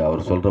வந்து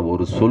அவர் சொல்கிற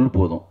ஒரு சொல்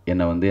போதும்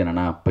என்னை வந்து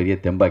என்னென்னா பெரிய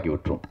தெம்பாக்கி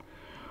விட்டுரும்.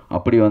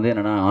 அப்படி வந்து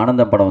என்னென்னா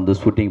ஆனந்தம் படம் வந்து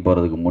ஷூட்டிங்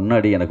போகிறதுக்கு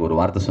முன்னாடி எனக்கு ஒரு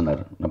வார்த்தை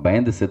சொன்னார். நான்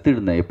பயந்து செத்துட்டு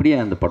இருந்தேன். எப்படியா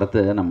அந்த படத்தை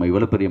நம்ம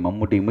இவ்வளோ பெரிய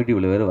மம்முட்டி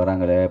இவ்வளோ பேர்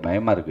வராங்களே,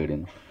 பயமாக இருக்குது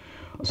அப்படின்னு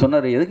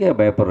சொன்னார். எதுக்கே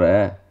பயப்படுற,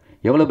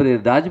 எவ்வளோ பெரிய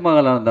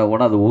தாஜ்மஹாலாக இருந்தால்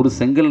கூட அது ஒரு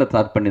செங்கலில்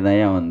ஸ்டார்ட் பண்ணி தான்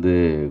ஏன் வந்து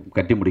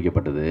கட்டி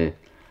முடிக்கப்பட்டது.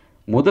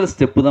 முதல்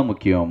ஸ்டெப்பு தான்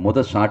முக்கியம்,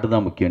 முதல் ஷாட்டு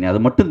தான் முக்கியம், நீ அதை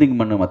மட்டும் திங்க்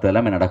பண்ணு, மற்ற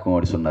எல்லாமே நடக்கும்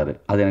அப்படின்னு சொன்னார்.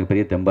 அது எனக்கு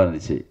பெரிய தெம்பாக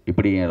இருந்துச்சு.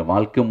 இப்படி என்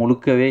வாழ்க்கை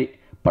முழுக்கவே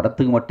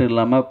படத்துக்கு மட்டும்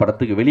இல்லாமல்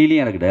படத்துக்கு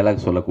வெளியிலேயும் எனக்கு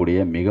டைலாக்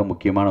சொல்லக்கூடிய மிக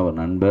முக்கியமான ஒரு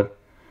நண்பர்.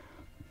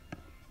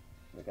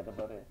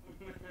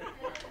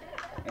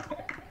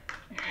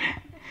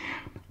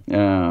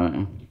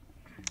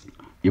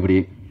 இப்படி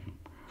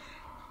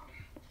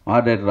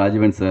ஆர்ட் டைரக்டர்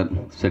ராஜீவன் சார்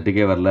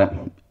செட்டுக்கே வரல,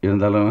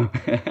 இருந்தாலும்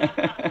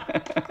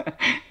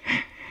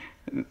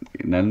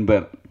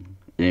நண்பர்.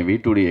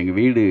 எங்கள்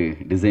வீடு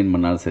டிசைன்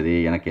பண்ணாலும் சரி,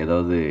 எனக்கு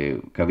ஏதாவது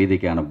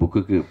கவிதைக்கான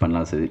புக்குக்கு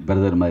பண்ணாலும் சரி,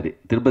 பிரதர் மாதிரி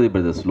திருப்பதி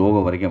பிரதர்ஸ் லோகோ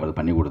வரைக்கும் அவர்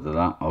பண்ணி கொடுத்தது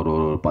தான். அவர்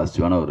ஒரு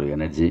பாசிட்டிவான ஒரு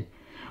எனர்ஜி.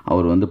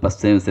 அவர் வந்து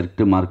ஃபஸ்ட் டைம்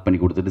செலக்ட் மார்க் பண்ணி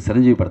கொடுத்துட்டு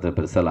சிரஞ்சீவி படத்தில்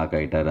பெருசாக லாக்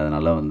ஆகிட்டார்.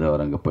 அதனால் வந்து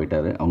அவர் அங்கே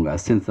போயிட்டார். அவங்க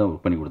அசிஸ்டன்ஸ் தான்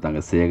ஒர்க் பண்ணி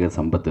கொடுத்தாங்க, சேகர்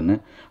சம்பத்துன்னு.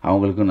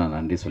 அவங்களுக்கும் நான்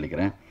நன்றி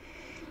சொல்லிக்கிறேன்.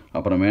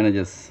 அப்புறம்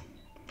மேனேஜர்ஸ்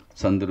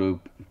சந்துரு,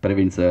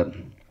 பிரவீன் சார்,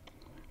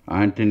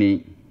 ஆண்டனி,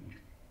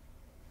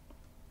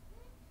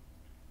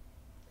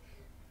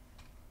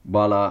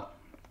 பாலா,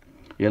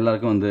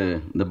 எல்லாருக்கும் வந்து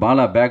இந்த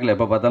பாலா பேக்கில்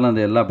எப்போ பார்த்தாலும்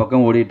அந்த எல்லா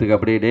பக்கம் ஓடிட்டுருக்கு.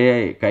 அப்படியே டே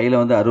கையில்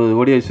வந்து 60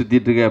 கோடியை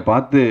சுற்றிட்டுருக்க,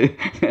 பார்த்து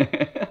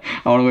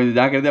அவனுக்கு கொஞ்சம்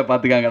ஜாக்கிரதையாக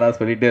பார்த்துக்காங்கடா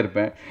சொல்லிகிட்டே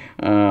இருப்பேன்.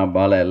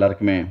 பாலா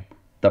எல்லாருக்குமே,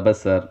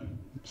 தபஸ் sir,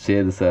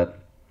 Setu sir,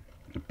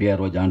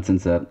 PRO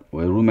Johnson sir,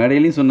 ஒரு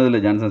மேடையிலையும்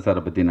சொன்னதில்லை ஜான்சன்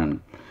சாரை பற்றி நான்.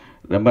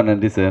 ரொம்ப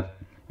நன்றி சார்.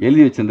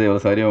 எழுதி வச்சிருந்தது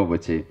எவ்வளோ சரியாக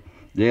போச்சு.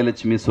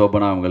 ஜெயலட்சுமி,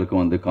 சோபனா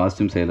அவங்களுக்கும் வந்து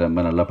காஸ்டியூம் செய்யல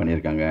ரொம்ப நல்லா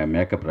பண்ணியிருக்காங்க.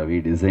 மேக்கப் ரவி,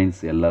 டிசைன்ஸ்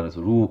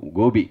எல்லோரும்.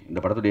 கோபி இந்த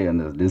படத்துடைய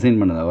அந்த டிசைன்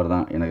பண்ணது அவர்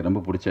தான். எனக்கு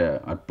ரொம்ப பிடிச்ச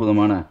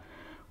அற்புதமான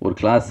ஒரு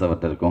கிளாஸ்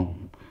அவர்கிட்ட இருக்கும்.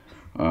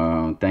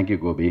 தேங்க்யூ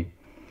கோபி.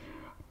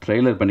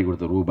 ட்ரெய்லர் பண்ணி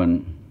கொடுத்த ரூபன்,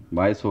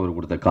 வாய்ஸ் ஓவர்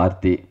கொடுத்த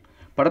கார்த்தி.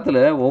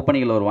 படத்தில்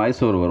ஓப்பனிங்கில் ஒரு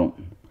வாய்ஸ் ஓவர் வரும்.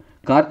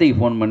 கார்த்திக்கு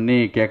ஃபோன் பண்ணி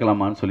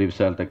கேட்கலாமான்னு சொல்லி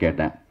விஷால்கிட்ட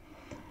கேட்டேன்.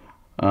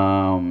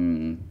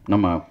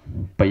 நம்ம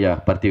பையா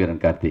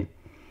பர்த்திவீரன் கார்த்தி.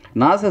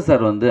 நாசர்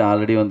சார் வந்து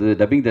ஆல்ரெடி வந்து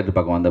டப்பிங் தேட்டர்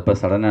பார்க்க வந்தப்போ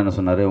சடனாக என்ன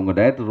சொன்னார், உங்கள்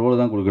டேரக்டர் ரோல்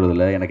தான்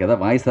கொடுக்குறதில்ல, எனக்கு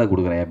எதாவது வாய்ஸாக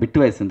கொடுக்குறேன், பிட்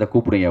வாய்ஸ் இருந்தால்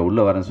கூப்பிடுங்க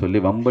உள்ளே வரேன்னு சொல்லி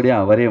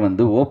வம்படியாக அவரே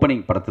வந்து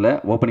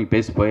ஓப்பனிங்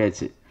பேசி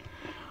போயாச்சு.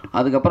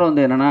 அதுக்கப்புறம்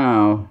வந்து என்னென்னா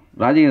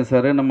ராஜேந்திர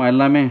சார் நம்ம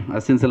எல்லாமே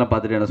அசிஸ்டன்ஸ் எல்லாம்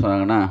பார்த்துட்டு என்ன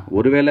சொன்னாங்கன்னா,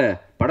 ஒருவேளை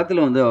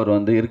படத்தில் வந்து அவர்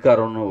வந்து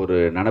இருக்காரோன்னு ஒரு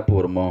நினப்பு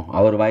வருமோ,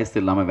 அவர் வாய்ஸ்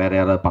இல்லாமல் வேறு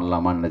யாராவது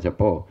பண்ணலாமான்னு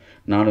நினச்சப்போ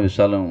நானும்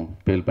விஷாலும்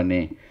ஃபீல்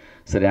பண்ணி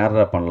சரி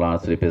யாரா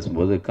பண்ணலாம்னு சொல்லி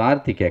பேசும்போது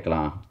கார்த்தி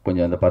கேட்கலாம்,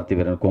 கொஞ்சம் அந்த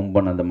பர்த்திவீரன்,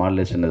 கொம்பன், அந்த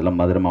மாடுலேஷன் இதெல்லாம்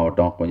மதுரை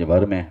மாவட்டம் கொஞ்சம்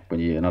வருமே,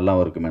 கொஞ்சம்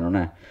நல்லாவும்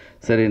இருக்குமேனோன்னே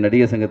சரி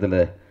நடிகர் சங்கத்தில்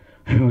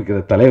இருக்கிற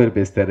தலைவர்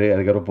பேசிட்டாரு,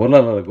 அதுக்கப்புறம்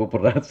பொருளாளரை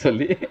கூப்பிட்றாரு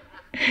சொல்லி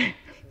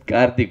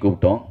கார்த்தி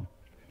கூப்பிட்டோம்.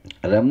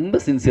 ரொம்ப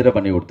சின்சியராக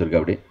பண்ணி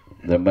கொடுத்துருக்கு. அப்படி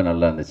ரொம்ப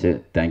நல்லா இருந்துச்சு.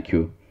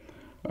 தேங்க்யூ.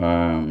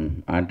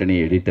 ஆண்டனி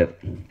எடிட்டர்,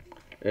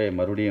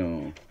 மறுபடியும்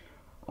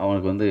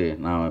அவனுக்கு வந்து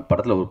நான்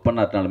படத்தில் ஒர்க்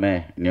பண்ணாட்டினாலுமே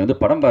நீ வந்து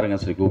படம்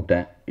பாருங்கன்னு சொல்லி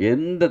கூப்பிட்டேன்.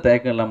 எந்த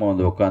தயக்கம் இல்லாமல்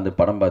வந்து உட்காந்து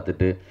படம்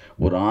பார்த்துட்டு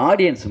ஒரு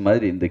ஆடியன்ஸ்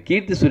மாதிரி இந்த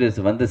கீர்த்தி சுரேஷ்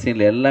வந்த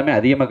சீனில் எல்லாமே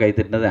அதிகமாக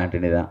கைத்தட்டினது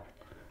ஆண்டனி தான்.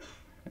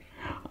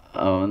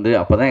 வந்து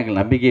அப்போ தான் எனக்கு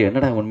நம்பிக்கை,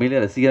 என்னடா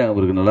உண்மையிலே ரசிக்கிறாங்க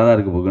அவருக்கு, நல்லா தான்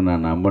இருக்குது போக்குன்னு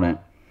நான் நம்பினேன்.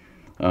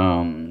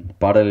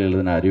 பாடல்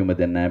எழுதின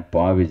அறிவுமதி என்ன,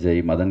 பா விஜய்,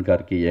 மதன்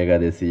கார்கி,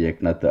 ஏகாதசி,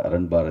 ஏக்நாத்,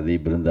 அருண் பாரதி,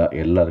 பிருந்தா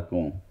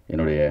எல்லாருக்கும்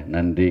என்னுடைய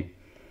நன்றி.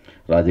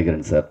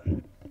 ராஜகிரண் சார்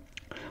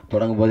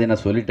தொடங்கும் போதே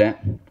நான் சொல்லிட்டேன்,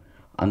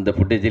 அந்த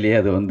ஃபுட்டேஜ்லேயே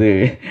அது வந்து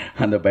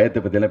அந்த பயத்தை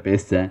பற்றியெல்லாம்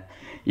பேசிட்டேன்.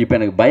 இப்போ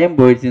எனக்கு பயம்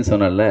போயிடுச்சுன்னு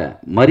சொன்னால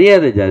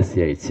மரியாதை ஜாஸ்தி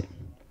ஆயிடுச்சு.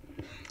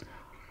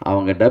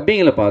 அவங்க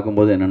டப்பிங்கில்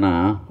பார்க்கும்போது என்னென்னா,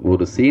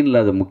 ஒரு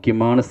சீனில் அது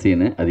முக்கியமான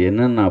சீனு, அது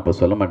என்னன்னு நான் இப்போ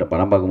சொல்ல மாட்டேன்,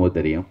 படம் பார்க்கும்போது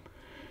தெரியும்.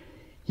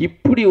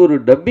 இப்படி ஒரு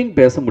டப்பிங்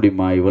பேச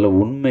முடியுமா இவ்வளோ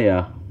உண்மையா?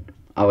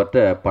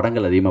 அவர்கிட்ட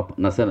படங்கள் அதிகமாக,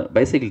 நான் சார்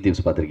பைசைக்கிள்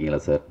தீவ்ஸ்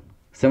பார்த்துருக்கீங்களா சார்?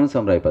 செவன்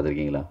சாம்ராய்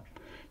பார்த்துருக்கீங்களா?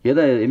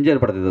 ஏதோ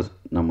எம்ஜிஆர் படத்தை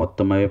நான்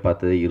மொத்தமாகவே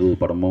பார்த்தது 20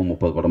 படமோ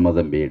 30 படமோ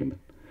தான் பேயிடுமே.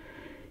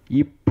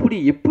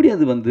 எப்படி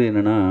அது வந்து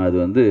என்னென்னா, அது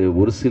வந்து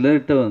ஒரு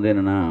சிலர்கிட்ட வந்து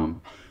என்னென்னா,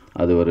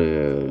 அது ஒரு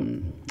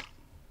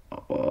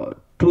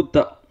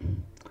ட்ரூத்தாக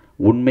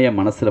உண்மையாக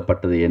மனசில்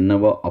பட்டது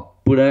என்னவோ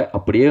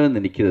அப்படியே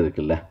வந்து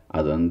நிற்கிறதுக்குல்ல,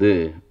 அது வந்து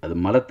அது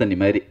மழை தண்ணி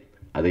மாதிரி,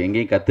 அது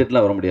எங்கேயும்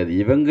கற்றுட்டுலாம் வர முடியாது.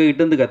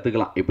 இவங்ககிட்டேருந்து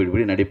கற்றுக்கலாம்,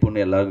 இப்படி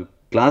நடிப்புன்னு எல்லாரும்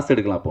கிளாஸ்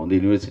எடுக்கலாம். இப்போ வந்து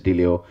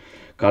யூனிவர்சிட்டிலேயோ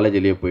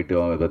காலேஜ்லேயோ போயிட்டு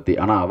அவங்க பற்றி,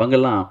 ஆனால்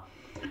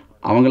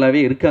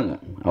அவங்களாவே இருக்காங்க,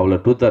 அவ்வளோ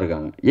ட்ரூத்தாக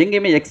இருக்காங்க.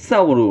 எங்கேயுமே எக்ஸ்ட்ரா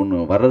ஒன்று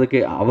வர்றதுக்கு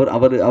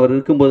அவர்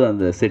இருக்கும்போது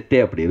அந்த செட்டே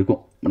அப்படி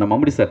இருக்கும். நான்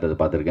மம்முடி சார்ட்ட அதை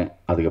பார்த்துருக்கேன்,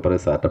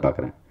 அதுக்கப்புறம் சார்ட்ட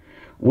பார்க்குறேன்.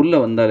 உள்ளே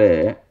வந்தாலே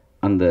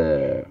அந்த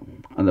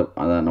அந்த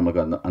நமக்கு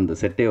அந்த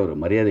செட்டே ஒரு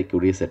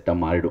மரியாதைக்குரிய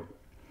செட்டாக மாறிடும்.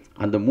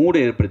 அந்த மூடை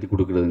ஏற்படுத்தி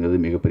கொடுக்குறதுங்கிறது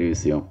மிகப்பெரிய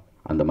விஷயம்.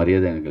 அந்த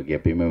மரியாதை எங்களுக்கு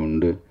எப்பயுமே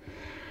உண்டு.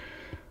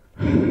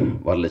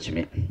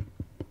 வரலட்சுமி,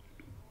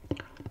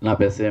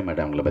 நான் பேசவே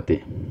மாட்டேன் அவங்கள பற்றி,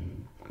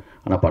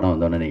 ஆனால் படம்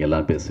வந்தோடனே நீங்கள்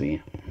எல்லோரும் பேசுவீங்க.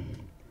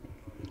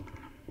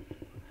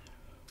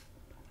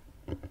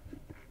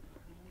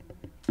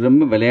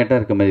 ரொம்ப விளையாட்டாக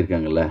இருக்க மாதிரி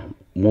இருக்காங்கல்ல,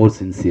 மோர்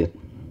சின்சியர்.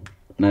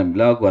 நான்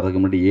விழாவுக்கு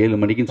வர்றதுக்கு முன்னாடி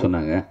 7 மணிக்குன்னு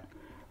சொன்னாங்க,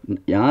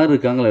 யார்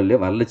இருக்காங்களோ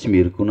இல்லையா வரலட்சுமி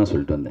இருக்குன்னு நான்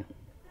சொல்லிட்டு வந்தேன்.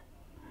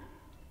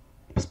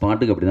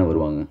 ஸ்பாட்டுக்கு அப்படி தான்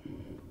வருவாங்க.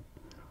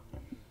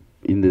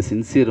 இந்த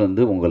சின்சியர்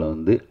வந்து உங்களை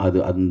வந்து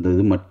அந்த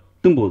இது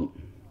மட்டும் போதும்.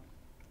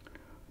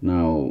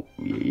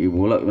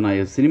 நான்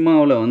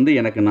சினிமாவில் வந்து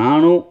எனக்கு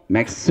நானும்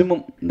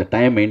மேக்ஸிமம் இந்த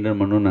டைம் மெயின்டைன்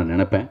பண்ணணும்னு நான்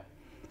நினப்பேன்.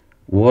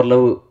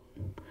 ஓரளவு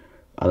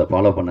அதை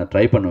ஃபாலோ பண்ண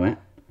ட்ரை பண்ணுவேன்.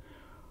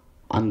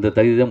 அந்த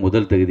தகுதி தான்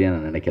முதல் தகுதியாக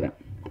நான் நினைக்கிறேன்.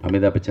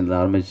 அமிதாப் பச்சன்ல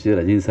ஆரம்பித்து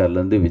ரஜினி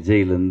சார்லேருந்து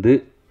விஜய்லேருந்து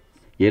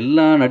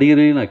எல்லா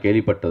நடிகரையும் நான்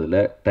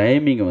கேள்விப்பட்டதில்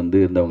டைமிங் வந்து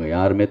இருந்தவங்க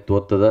யாருமே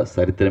தோற்றதாக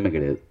சரித்திரமே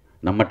கிடையாது.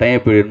 நம்ம டைம்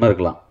எப்படி வேணுமா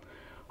இருக்கலாம்,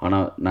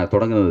 ஆனால் நான்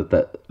தொடங்குனது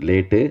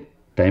லேட்டு.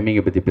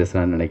 டைமிங்கை பற்றி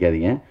பேசுகிறான்னு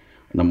நினைக்காதீங்க,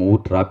 நம்ம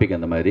ஊர் டிராஃபிக்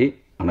அந்த மாதிரி.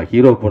 ஆனால்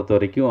ஹீரோவை பொறுத்த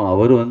வரைக்கும்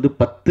அவர் வந்து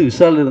 10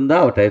 விஷால்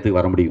இருந்தால் அவர் டயத்துக்கு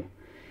வர முடியும்,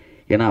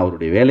 ஏன்னா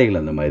அவருடைய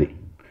வேலைகள் அந்த மாதிரி.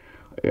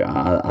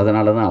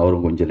 அதனால தான்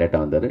அவரும் கொஞ்சம்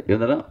லேட்டாக வந்தார்.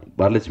 இருந்தாலும்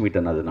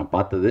வரலட்சுமிகிட்ட நான்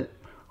பார்த்தது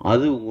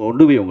அது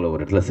கொண்டு போய் உங்களை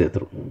ஒரு இடத்துல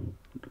சேர்த்துரும்.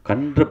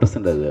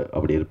 100% அது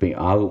அப்படி இருப்பீங்க,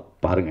 ஆகும்.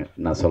 பாருங்கள்,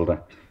 நான்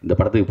சொல்கிறேன், இந்த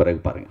படத்துக்கு பிறகு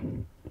பாருங்கள்.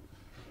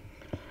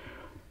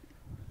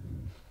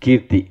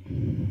 கீர்த்தி,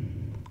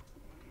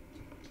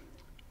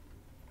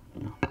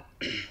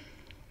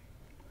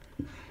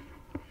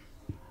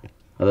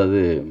 அதாவது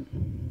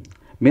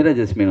மீரா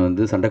ஜஸ்மின்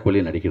வந்து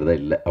சண்டைக்கோழியை நடிக்கிறதா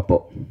இல்லை.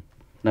 அப்போது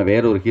நான்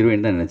வேற ஒரு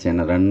ஹீரோயின் தான் நினச்சேன்.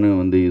 நான் ரன்னு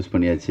வந்து யூஸ்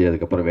பண்ணியாச்சு,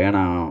 அதுக்கப்புறம்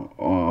வேணாம்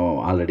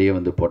ஆல்ரெடியே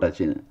வந்து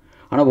போட்டாச்சுன்னு.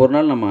 ஆனால் ஒரு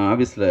நாள் நம்ம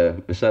ஆஃபீஸில்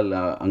விஷால்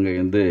அங்கே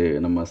வந்து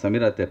நம்ம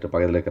சமீரா தேட்டர்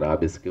பக்கத்தில் இருக்கிற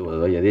ஆஃபீஸுக்கு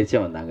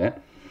எதேச்சியாக வந்தாங்க.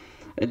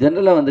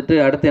 ஜென்ரலாக வந்துட்டு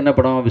அடுத்து என்ன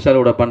படம்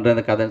விஷாலோட பண்ணுற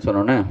அந்த கதைன்னு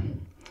சொன்னோன்னே,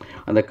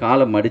 அந்த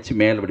காலை மடித்து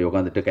மேலே அப்படி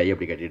உட்காந்துட்டு கையை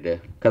அப்படி கட்டிட்டு,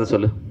 கதை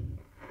சொல்லு,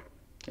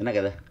 என்ன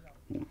கதை?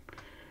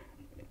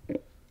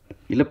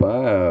 இல்லைப்பா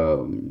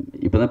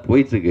இப்போ தான்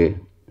போயிட்டுருக்கு.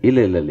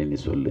 இல்லை நீ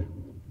சொல்லு,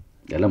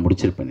 எல்லாம்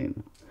முடிச்சிருப்பேன்.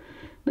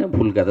 நான்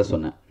ஃபுல் கதை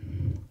சொன்னேன்.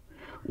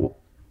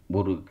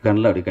 ஒரு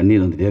கண்ணில் அப்படி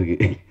கண்ணீர் வந்துகிட்டே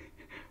இருக்குது.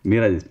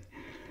 மீராஜ்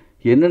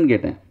என்னன்னு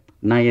கேட்டேன்.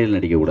 நான் ஏன்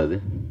நடிக்கக்கூடாது,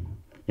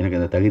 எனக்கு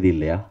அந்த தகுதி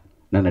இல்லையா,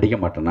 நான் நடிக்க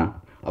மாட்டேன்னா?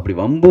 அப்படி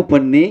வம்பு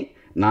பண்ணி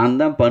நான்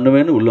தான்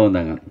பண்ணுவேன்னு உள்ளே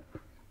வந்தாங்க.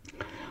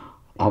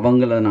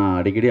 அவங்கள நான்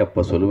அடிக்கடி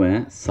அப்போ சொல்லுவேன்,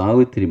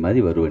 சாவித்திரி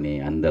மாதிரி வருவேனே,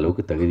 அந்த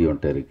அளவுக்கு தகுதி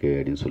ஒன்றை இருக்குது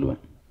அப்படின்னு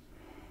சொல்லுவேன்.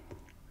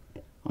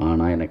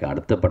 ஆனால் எனக்கு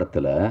அடுத்த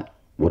படத்தில்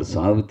ஒரு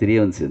சாவித்திரியே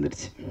வந்து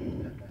சேர்ந்துருச்சு.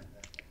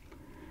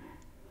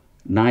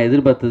 நான்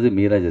எதிர்பார்த்தது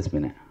மீரா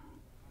ஜஸ்மினை.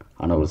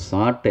 ஆனால் ஒரு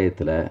ஷார்ட்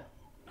டயத்தில்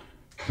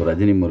ஒரு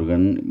ரஜினி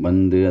முருகன்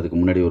வந்து அதுக்கு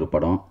முன்னாடி ஒரு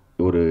படம்,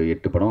 ஒரு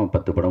 8 படம்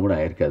 10 படம் கூட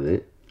ஆயிருக்காது.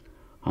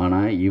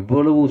 ஆனால்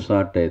இவ்வளவு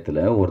ஷார்ட்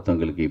டயத்தில்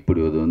ஒருத்தவங்களுக்கு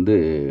இப்படி வந்து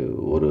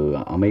ஒரு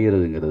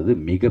அமைகிறதுங்கிறது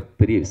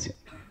மிகப்பெரிய விஷயம்.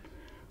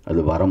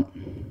 அது வரம்,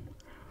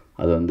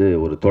 அது வந்து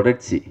ஒரு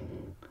தொடர்ச்சி.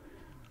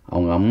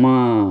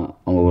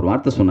 அவங்க ஒரு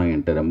வார்த்தை சொன்னாங்க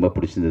என்கிட்ட, ரொம்ப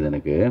பிடிச்சிருந்தது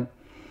எனக்கு.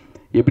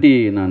 எப்படி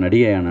நான்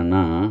நடிகை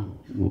ஆனேன்னா,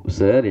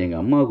 சார்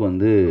எங்கள் அம்மாவுக்கு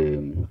வந்து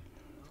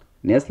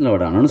நேஷனல்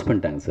அவார்டு அனௌன்ஸ்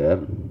பண்ணிட்டாங்க சார்,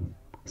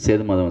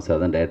 சேது மாதவன்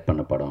சார் தான் டைரக்ட்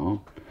பண்ண படம்.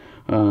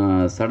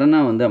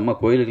 சடனாக வந்து அம்மா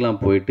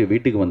கோயிலுக்கெலாம் போயிட்டு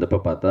வீட்டுக்கு வந்தப்போ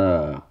பார்த்தா,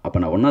 அப்போ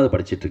நான் 1வது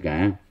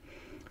படிச்சிட்ருக்கேன்,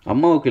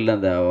 அம்மாவுக்கு இல்லை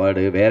அந்த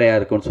அவார்டு வேறு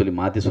யாருக்குன்னு சொல்லி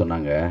மாற்றி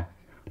சொன்னாங்க.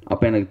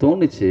 அப்போ எனக்கு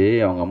தோணுச்சு,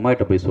 அவங்க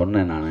அம்மாகிட்ட போய்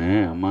சொன்னேன் நான்,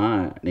 அம்மா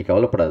நீ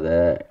கவலைப்படாத,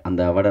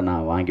 அந்த அவார்டை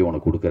நான் வாங்கி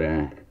உனக்கு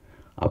கொடுக்குறேன்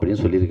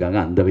அப்படின்னு சொல்லியிருக்காங்க.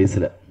 அந்த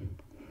வயசில்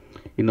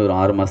இன்னொரு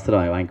 6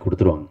 மாதத்தில் வாங்கி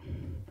கொடுத்துருவாங்க.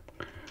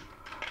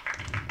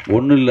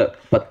 ஒன்றும் இல்லை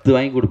 10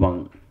 வாங்கி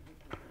கொடுப்பாங்க.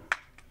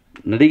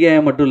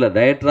 நடிகையாக மட்டும் இல்லை,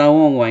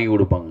 டைரக்டராகவும் அவங்க வாங்கி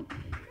கொடுப்பாங்க.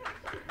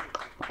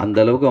 அந்த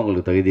அளவுக்கு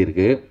அவங்களுக்கு தகுதி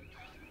இருக்குது.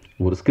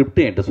 ஒரு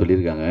ஸ்கிரிப்ட் என்கிட்ட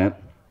சொல்லியிருக்காங்க.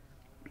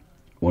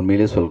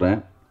 உண்மையிலே சொல்கிறேன்,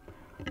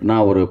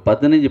 நான் ஒரு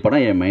 15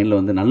 படம் என் மைண்டில்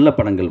வந்து நல்ல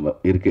படங்கள்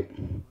இருக்குது.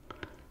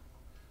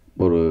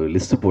 ஒரு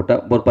லிஸ்ட்டு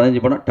போட்டால் ஒரு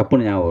 15 படம்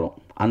டப்புன்னு ஞாபகம் வரும்.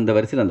 அந்த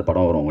வரிசையில் அந்த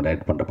படம் வரும், அவங்க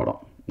டைரக்ட் பண்ணுற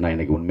படம். நான்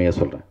இன்றைக்கி உண்மையாக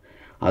சொல்கிறேன்.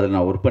 அதில்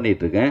நான் ஒர்க்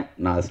பண்ணிகிட்ருக்கேன்.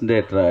 நான்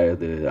அசிஸ்டன்ட்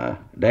இது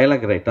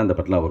டயலாக் ரைட்டாக அந்த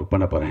படத்தில் ஒர்க்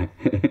பண்ண போகிறேன்.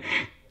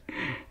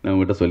 நான்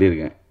உங்கள்கிட்ட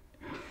சொல்லியிருக்கேன்.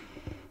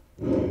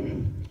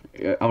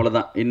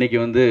 அவ்வளோதான். இன்றைக்கி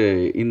வந்து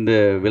இந்த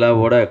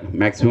விழாவோட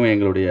மேக்ஸிமம்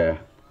எங்களுடைய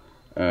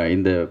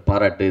இந்த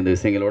பாராட்டு இந்த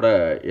விஷயங்களோட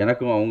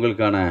எனக்கும்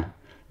அவங்களுக்கான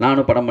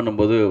நானும் படம்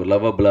பண்ணும்போது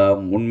லவ்வபிளாக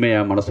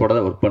உண்மையாக மனசோட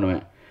தான் ஒர்க்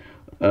பண்ணுவேன்.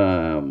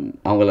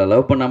 அவங்கள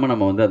லவ் பண்ணாமல்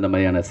நம்ம வந்து அந்த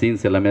மாதிரியான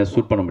சீன்ஸ் எல்லாமே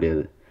ஷூட் பண்ண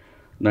முடியாது.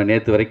 நான்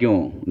நேற்று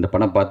வரைக்கும் இந்த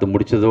படம் பார்த்து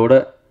முடித்ததோடு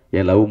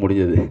என் லவ்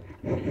முடிஞ்சது.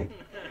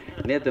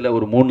 நேற்றுல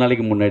ஒரு 3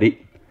 நாளைக்கு முன்னாடி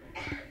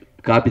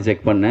காப்பி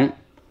செக் பண்ணேன்.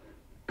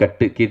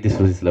 கட்டு கீர்த்தி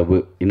சுரேஷ் லவ்.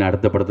 இன்னும்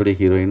அடுத்த படத்துடைய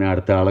ஹீரோயின்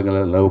அடுத்த ஆளுங்களை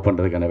லவ்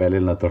பண்ணுறதுக்கான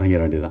வேலையில் நான்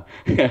தொடங்கிட வேண்டியதான்.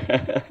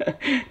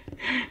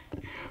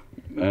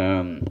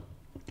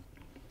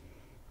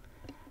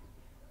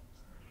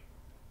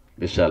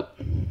 விஷால்,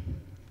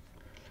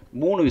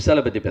 3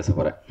 விஷாலை பற்றி பேச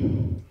போகிறேன்.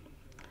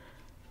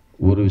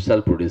 ஒரு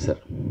விஷால்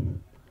ப்ரொடியூசர்,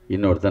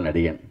 இன்னொருத்தன்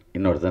நடிகன்,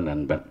 இன்னொருத்தன்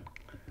நண்பன்.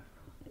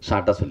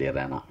 ஷார்ட்டாக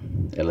சொல்லிடுறேன் நான்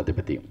எல்லாத்தையும்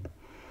பற்றியும்.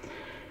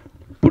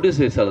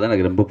 ப்ரொடியூசர் விஷால் தான்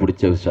எனக்கு ரொம்ப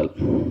பிடிச்ச விஷால்.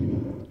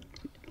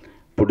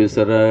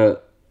 ப்ரொடியூசரை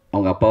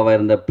அவங்க அப்பாவாக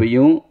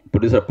இருந்தப்பையும்,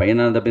 ப்ரொடியூசர்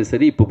பையனாக இருந்தப்பையும்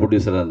சரி, இப்போ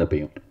ப்ரொடியூசராக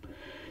இருந்தப்பையும்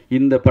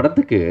இந்த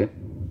படத்துக்கு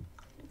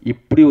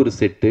இப்படி ஒரு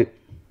செட்டு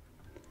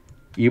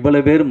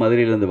இவ்வளோ பேர்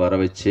மதுரையிலேருந்து வர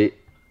வச்சு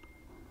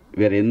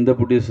வேறு எந்த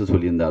ப்ரொடியூசர்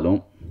சொல்லியிருந்தாலும்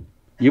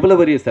இவ்வளோ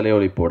பெரிய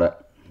செலவழிப்போட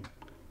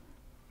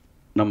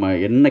நம்ம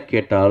என்ன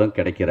கேட்டாலும்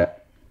கிடைக்கிற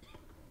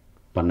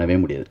பண்ணவே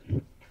முடியாது.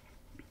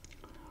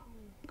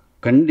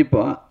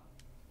 கண்டிப்பாக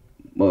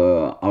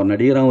அவர்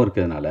நடிகராகவும்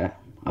இருக்கிறதுனால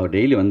அவர்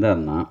டெய்லி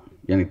வந்தார்னா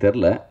எனக்கு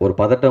தெரில ஒரு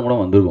பதட்டம் கூட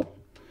வந்திருக்கும்.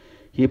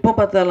 எப்போ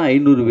பார்த்தாலும்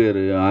 500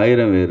 பேர்,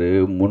 1000 பேர்,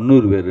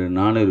 300 பேர்,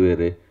 400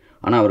 பேர்.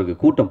 ஆனால் அவருக்கு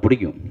கூட்டம்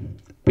பிடிக்கும்.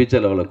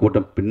 ஃபியூச்சர் லெவலில்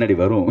கூட்டம் பின்னாடி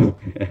வரும்.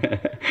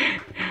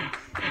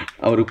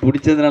 அவருக்கு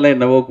பிடிச்சதுனால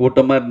என்னவோ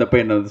கூட்டமாக இருந்தப்போ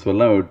என்னை வந்து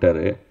சொல்ல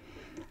விட்டார்.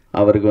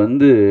 அவருக்கு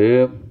வந்து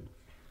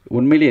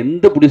உண்மையிலே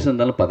எந்த ப்ரொடியூசர்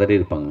இருந்தாலும் பதறி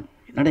இருப்பாங்க.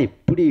 என்னடா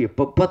இப்படி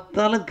எப்போ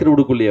பார்த்தாலும்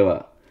கிரவுடுக்குள்ளேயேவா,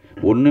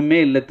 ஒன்றுமே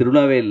இல்லை,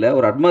 திருவிழாவே இல்லை,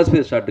 ஒரு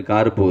அட்மாஸ்பியர் ஷாட்டு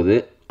காரு போகுது,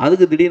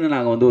 அதுக்கு திடீர்னு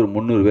நாங்கள் வந்து ஒரு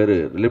 300 பேர்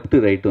லெஃப்ட்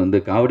ரைட்டு வந்து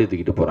காவடி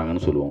தூக்கிட்டு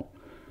போகிறாங்கன்னு சொல்லுவோம்.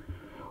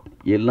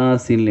 எல்லா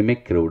சீன்லேயுமே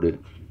க்ரௌடு,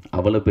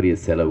 அவ்வளோ பெரிய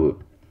செலவு.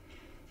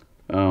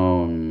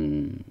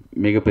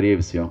 மிகப்பெரிய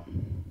விஷயம்.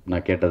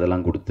 நான்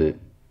கேட்டதெல்லாம் கொடுத்து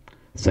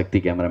சக்தி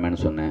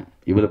கேமராமேன் சொன்னேன்,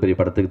 இவ்வளோ பெரிய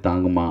படத்துக்கு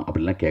தாங்குமா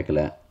அப்படிலாம்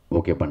கேட்கல,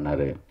 ஓகே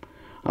பண்ணார்.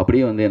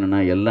 அப்படியே வந்து என்னென்னா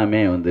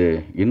எல்லாமே வந்து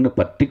இன்னும்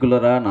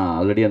பர்டிகுலராக நான்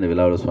ஆல்ரெடி அந்த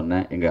விழாவில்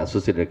சொன்னேன், எங்கள்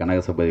அசோசியேட்டர்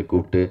கனகசபதியை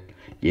கூப்பிட்டு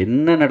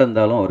என்ன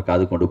நடந்தாலும் அவர்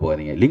காது கொண்டு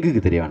போகாதீங்க,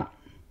 லிங்குக்கு தெரிய வேணாம்,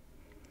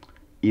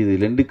 இது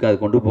லிங்குக்கு அது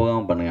கொண்டு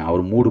போகாமல் பண்ணுங்கள்,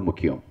 அவர் மூடு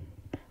முக்கியம்.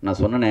 நான்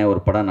சொன்னேன்,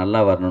 ஒரு படம் நல்லா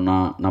வரணும்னா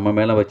நம்ம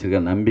மேலே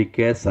வச்சுருக்க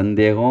நம்பிக்கை,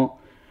 சந்தேகம்,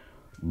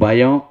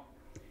 பயம்,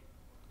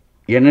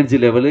 எனர்ஜி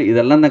லெவலு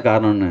இதெல்லாம் தான்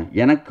காரணம்னு.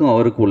 எனக்கும்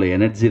அவருக்கும் உள்ள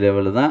எனர்ஜி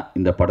லெவலு தான்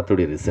இந்த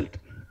படத்துடைய ரிசல்ட்.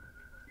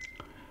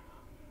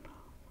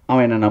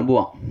 அவன் என்னை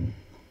நம்புவான்.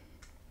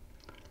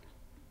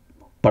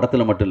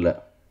 படத்தில் மட்டும் இல்லை,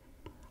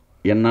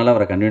 என்னால்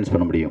அவரை கன்வின்ஸ்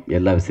பண்ண முடியும்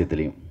எல்லா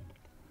விஷயத்துலேயும்.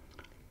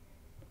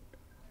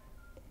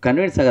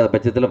 கன்வின்ஸ் ஆகாத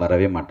பட்சத்தில்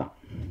வரவே மாட்டான்.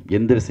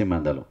 எந்த விஷயமா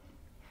இருந்தாலும்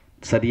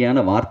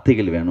சரியான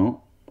வார்த்தைகள் வேணும்,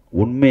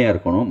 உண்மையாக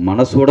இருக்கணும்,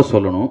 மனசோடு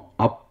சொல்லணும்.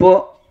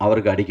 அப்போது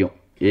அவருக்கு அடிக்கும்,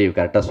 ஏய்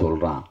கரெக்டாக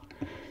சொல்கிறான்,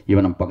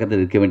 இவன் நம்ம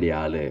பக்கத்தில் இருக்க வேண்டிய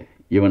ஆள்,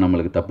 இவன்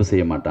நம்மளுக்கு தப்பு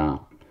செய்ய மாட்டான்,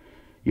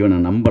 இவனை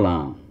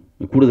நம்பலாம்,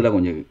 கூடுதலாக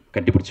கொஞ்சம்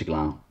கட்டி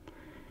பிடிச்சிக்கலாம்,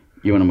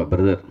 இவன் நம்ம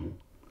பிரதர்,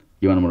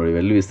 இவன் நம்மளுடைய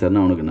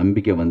வெல்விஸ்தர்னு அவனுக்கு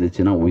நம்பிக்கை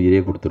வந்துச்சுன்னா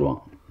உயிரே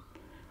கொடுத்துருவான்.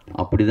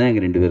 அப்படி தான்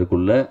எங்கள் 2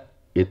 பேருக்குள்ள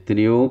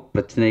எத்தனையோ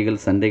பிரச்சனைகள்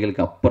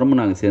சண்டைகளுக்கு அப்புறமும்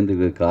நாங்கள்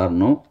சேர்ந்துக்கிறதுக்கு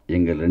காரணம்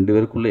எங்கள் 2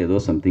 பேருக்குள்ளே ஏதோ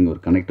சம்திங் ஒரு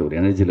கனெக்ட், ஒரு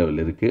எனர்ஜி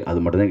லெவல் இருக்குது.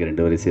 அது மட்டும் தான் எங்கள்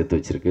 2 பேரையும் சேர்த்து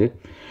வச்சுருக்கு.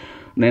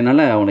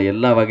 என்னால் அவனை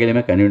எல்லா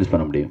வகையிலுமே கன்வின்ஸ்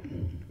பண்ண முடியும்.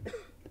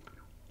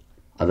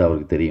 அது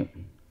அவருக்கு தெரியும்.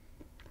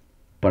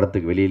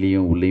 படத்துக்கு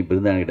வெளியிலையும் உள்ளேயும்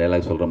பிறந்து எனக்கு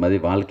டைலாக் சொல்கிற மாதிரி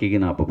வாழ்க்கைக்கு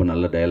நான் அப்பப்போ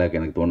நல்ல டைலாக்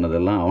எனக்கு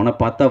தோணுனதெல்லாம் அவனை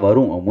பார்த்தா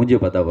வரும், அவன்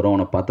மூஞ்சியை பார்த்தா வரும்,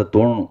 அவனை பார்த்தா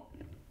தோணணும்.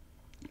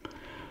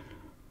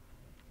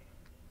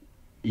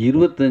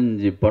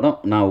 25 படம்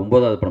நான்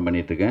 9வது படம்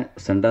பண்ணிகிட்ருக்கேன்.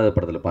 2வது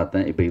படத்தில்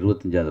பார்த்தேன், இப்போ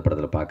 25வது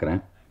படத்தில் பார்க்குறேன்.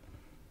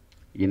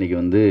 இன்றைக்கி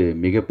வந்து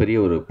மிகப்பெரிய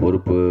ஒரு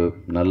பொறுப்பு,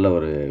 நல்ல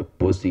ஒரு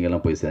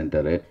போஸ்டிங்கெல்லாம் போய்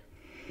சேர்ந்துட்டார்.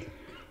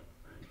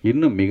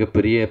 இன்னும்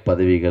மிகப்பெரிய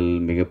பதவிகள்,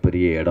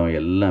 மிகப்பெரிய இடம்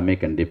எல்லாமே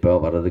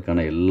கண்டிப்பாக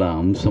வர்றதுக்கான எல்லா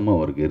அம்சமும்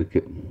அவருக்கு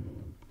இருக்குது.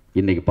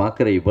 இன்றைக்கி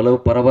பார்க்குற இவ்வளவு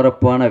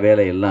பரபரப்பான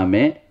வேலை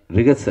எல்லாமே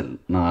ரிஹர்சல்.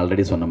 நான்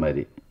ஆல்ரெடி சொன்ன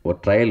மாதிரி ஒரு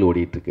ட்ரையல்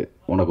ஓடிட்டுருக்கு.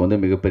 உனக்கு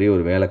வந்து மிகப்பெரிய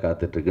ஒரு வேலை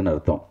காத்துட்ருக்குன்னு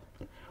அர்த்தம்.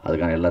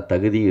 அதுக்கான எல்லா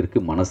தகுதியும்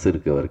இருக்குது, மனசு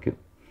இருக்குது அவருக்கு.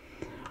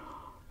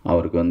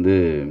 அவருக்கு வந்து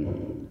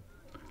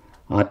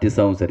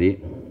ஆர்டிஸ்டாகவும் சரி,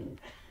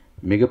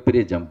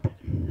 மிகப்பெரிய ஜம்ப்,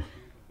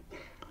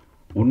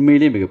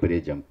 உண்மையிலேயே மிகப்பெரிய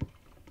ஜம்ப்.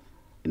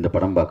 இந்த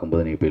படம்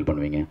பார்க்கும்போது நீங்கள் ஃபீல்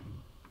பண்ணுவீங்க,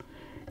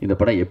 இந்த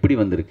படம் எப்படி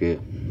வந்திருக்கு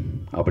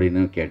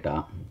அப்படின்னு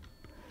கேட்டால்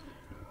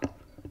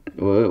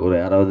ஒரு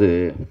யாராவது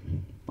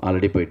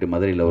ஆல்ரெடி போயிட்டு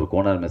மதுரையில் ஒரு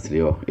கோனார்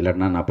மெஸ்லையோ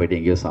இல்லைன்னா நான் போயிட்டு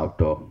எங்கேயோ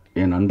சாப்பிட்டோ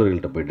என்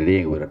நண்பர்கள்ட்ட போயிட்டு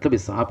எங்கள் ஒரு இடத்துல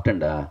போய்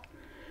சாப்பிட்டேன்டா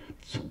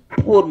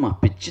சூப்பர்மா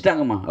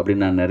பிச்சுட்டாங்கம்மா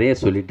அப்படின்னு நான் நிறைய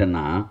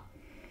சொல்லிட்டேன்னா,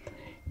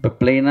 இப்போ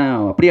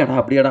பிளெயினாக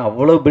அப்படியாடா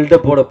அவ்வளோ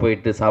பில்டப்போட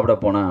போயிட்டு சாப்பிட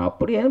போனால்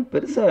அப்படியே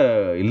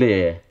பெருசாக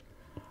இல்லையே,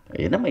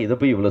 என்னம்மா இதை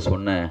போய் இவ்வளோ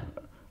சொன்னேன்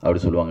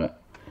அப்படி சொல்லுவாங்க.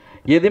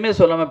 எதுவுமே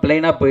சொல்லாமல்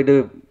பிளெயினாக போயிட்டு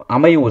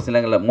அமையும் ஒரு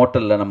சிலங்களில்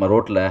மோட்டலில் நம்ம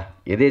ரோட்டில்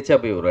எதேச்சா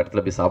போய் ஒரு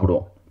இடத்துல போய்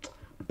சாப்பிடுவோம்.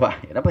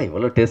 என்னப்பா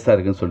இவ்வளோ டேஸ்ட்டாக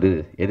இருக்குன்னு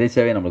சொல்லிட்டு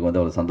எதேச்சாவே நம்மளுக்கு வந்து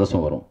அவ்வளோ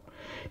சந்தோஷம் வரும்.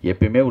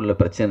 எப்பயுமே உள்ள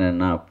பிரச்சனை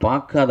என்ன,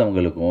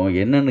 பார்க்காதவங்களுக்கும்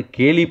என்னென்னு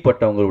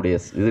கேள்விப்பட்டவங்களுடைய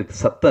இது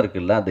சத்தம்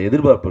இருக்குல்ல, அந்த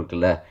எதிர்பார்ப்பு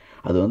இருக்குல்ல,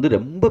 அது வந்து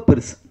ரொம்ப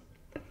பெருசு.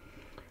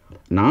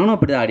 நானும்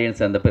அப்படி தான்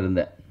ஆடியன்ஸ் அந்த பேர்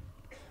இருந்தேன்.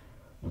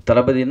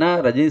 தளபதினா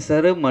ரஜினி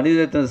சார்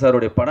மணிரத்னம்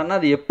சாருடைய படம்னா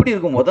அது எப்படி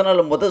இருக்கும்,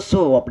 முத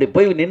ஷோ அப்படி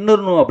போய்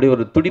நின்றுடணும், அப்படி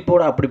ஒரு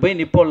துடிப்போட அப்படி போய்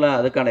நிற்போம்ல,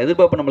 அதுக்கான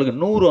எதிர்பார்ப்பு நம்மளுக்கு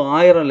 100,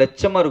 1000,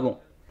 லட்சமாக இருக்கும்.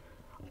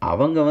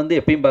 அவங்க வந்து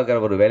எப்பயும் பார்க்குற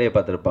ஒரு வேலையை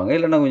பார்த்துருப்பாங்க,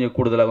 இல்லைன்னா கொஞ்சம்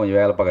கூடுதலாக கொஞ்சம்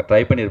வேலை பார்க்க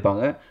ட்ரை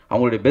பண்ணியிருப்பாங்க.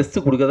 அவங்களுடைய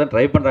பெஸ்ட்டு கொடுக்க தான்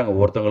ட்ரை பண்ணுறாங்க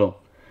ஒவ்வொருத்தவங்களும்.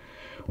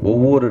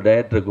 ஒவ்வொரு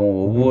டைரக்டருக்கும்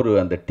ஒவ்வொரு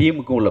அந்த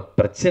டீமுக்கும் உள்ள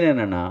பிரச்சனை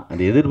என்னென்னா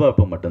அந்த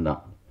எதிர்பார்ப்பு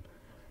மட்டும்தான்.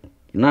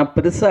 நான்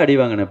பெருசாக அடி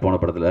வாங்கினேன் போன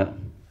படத்தில்,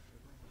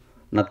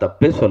 நான்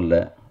தப்பே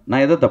சொல்ல,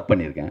 நான் ஏதோ தப்பு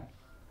பண்ணியிருக்கேன்.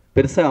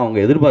 பெருசாக அவங்க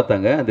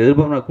எதிர்பார்த்தாங்க, அந்த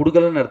எதிர்பார்ப்பு நான்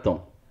கொடுக்கலன்னு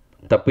அர்த்தம்.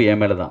 தப்பு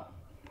என் மேலே தான்,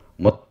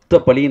 மொத்த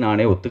பழியும்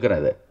நானே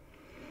ஒத்துக்கிறேன். அதை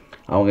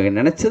அவங்க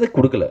நினச்சதை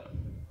கொடுக்கல,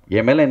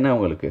 என் மேலே என்ன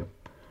அவங்களுக்கு.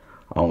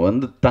 அவங்க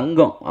வந்து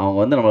தங்கம், அவங்க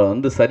வந்து நம்மளை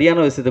வந்து சரியான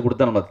விஷயத்தை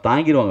கொடுத்தா நம்ம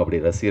தாங்கிடுவாங்க அப்படி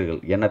ரசிகர்கள்.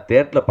 ஏன்னா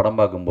தேட்டரில் படம்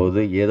பார்க்கும்போது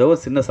ஏதோ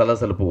சின்ன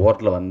சலசலப்பு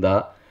ஓரத்தில்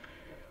வந்தால்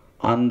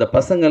அந்த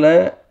பசங்களை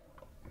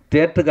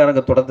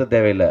தேட்டருக்காரங்க தொடர்த்த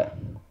தேவையில்லை,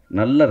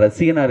 நல்ல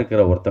ரசிகனாக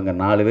இருக்கிற ஒருத்தவங்க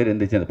 4 பேர்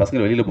இருந்துச்சு அந்த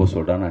பசங்களை வெளியில் போக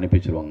சொல்கிறான்னு அனுப்பி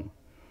வச்சுருவாங்க.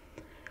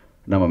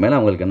 நம்ம மேலே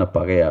அவங்களுக்கு என்ன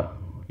பகையா,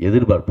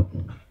 எதிர்பார்ப்பு.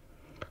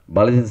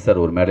 பாலாஜி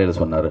சார் ஒரு மேடையில்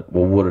சொன்னார்,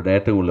 ஒவ்வொரு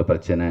டேரக்டருக்கும் உள்ள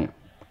பிரச்சனை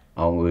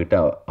அவங்கக்கிட்ட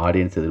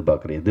ஆடியன்ஸ்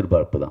எதிர்பார்க்குற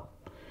எதிர்பார்ப்பு தான்.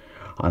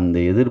 அந்த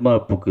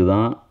எதிர்பார்ப்புக்கு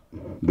தான்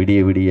விடிய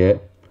விடிய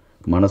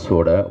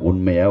மனசோட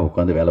உண்மையாக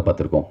உட்காந்து வேலை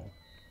பார்த்துருக்கோம்.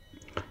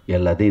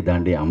 எல்லாத்தையும்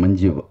தாண்டி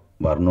அமைஞ்சு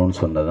வரணும்னு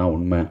சொன்னதான்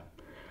உண்மை.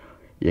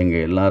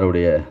 எங்கள்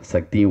எல்லாருடைய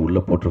சக்தியும்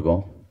உள்ளே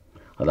போட்டிருக்கோம்,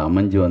 அது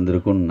அமைஞ்சு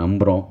வந்திருக்குன்னு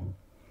நம்புகிறோம்.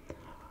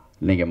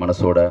 நீங்கள்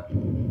மனசோட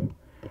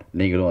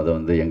நீங்களும் அதை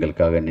வந்து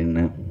எங்களுக்காக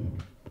நின்று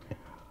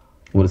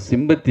ஒரு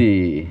சிம்பத்தி.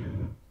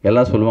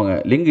 எல்லாம் சொல்லுவாங்க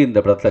லிங்கு இந்த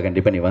படத்தில்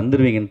கண்டிப்பாக நீ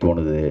வந்துடுவீங்கன்னு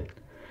தோணுது,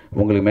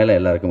 உங்களுக்கு மேலே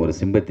எல்லாருக்கும் ஒரு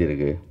சிம்பத்தி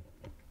இருக்குது.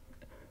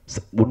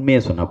 உண்மையை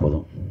சொன்னால்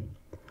போதும்,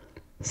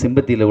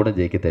 சிம்பத்தியில் கூட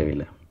ஜெயிக்க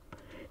தேவையில்லை.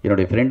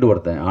 என்னுடைய ஃப்ரெண்டு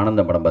ஒருத்தன்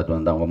ஆனந்தம் படம் பார்த்துட்டு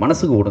வந்தேன், அவங்க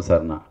மனசுக்கு ஓடும்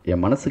சார்னா,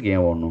 என் மனசுக்கு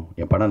ஏன் ஓடணும்,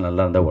 என் படம்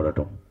நல்லா இருந்தால்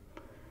ஓடட்டும்,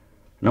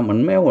 நான்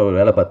உண்மையாக ஒரு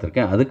வேலை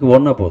பார்த்துருக்கேன் அதுக்கு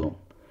ஓடினா போதும்.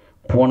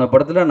 போன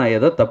படத்தில் நான்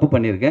ஏதோ தப்பு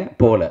பண்ணியிருக்கேன்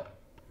போகல,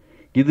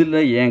 இதில்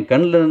என்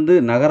கண்ணிலேருந்து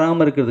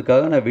நகராமல்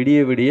இருக்கிறதுக்காக நான் விடிய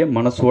விடிய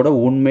மனசோட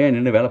உண்மையாக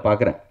நின்று வேலை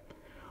பார்க்குறேன்,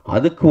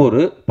 அதுக்கு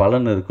ஒரு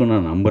பலன் இருக்குன்னு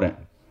நான் நம்புகிறேன்.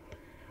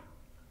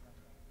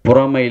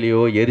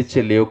 பொறாமையிலையோ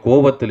எரிச்சல்லையோ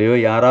கோபத்துலையோ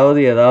யாராவது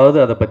ஏதாவது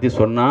அதை பற்றி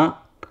சொன்னால்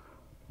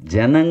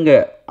ஜனங்க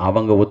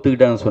அவங்க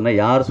ஒத்துக்கிட்டாங்கன்னு சொன்னால்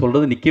யார்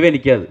சொல்கிறது நிற்கவே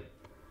நிற்காது.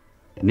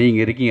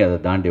 நீங்கள் இருக்கீங்க, அதை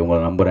தாண்டி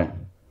உங்களை நம்புகிறேன்.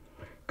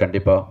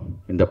 கண்டிப்பாக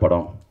இந்த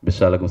படம்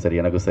விஷாலுக்கும் சரி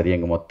எனக்கும் சரி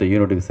எங்கள் மொத்த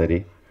யூனிட்டுக்கும் சரி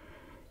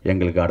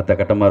எங்களுக்கு அடுத்த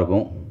கட்டமாக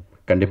இருக்கும்.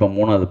 கண்டிப்பாக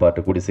 3வது பாட்டு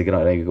கூடி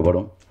சீக்கிரம்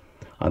இறங்கிக்கப்படும்.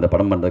 அந்த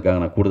படம்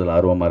பண்ணுறதுக்காக நான் கூடுதல்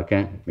ஆர்வமாக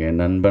இருக்கேன்.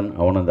 என் நண்பன்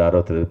அவனும் அந்த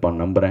ஆர்வத்தில்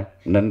இருப்பான்னு நம்புகிறேன்.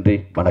 நன்றி,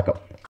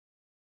 வணக்கம்.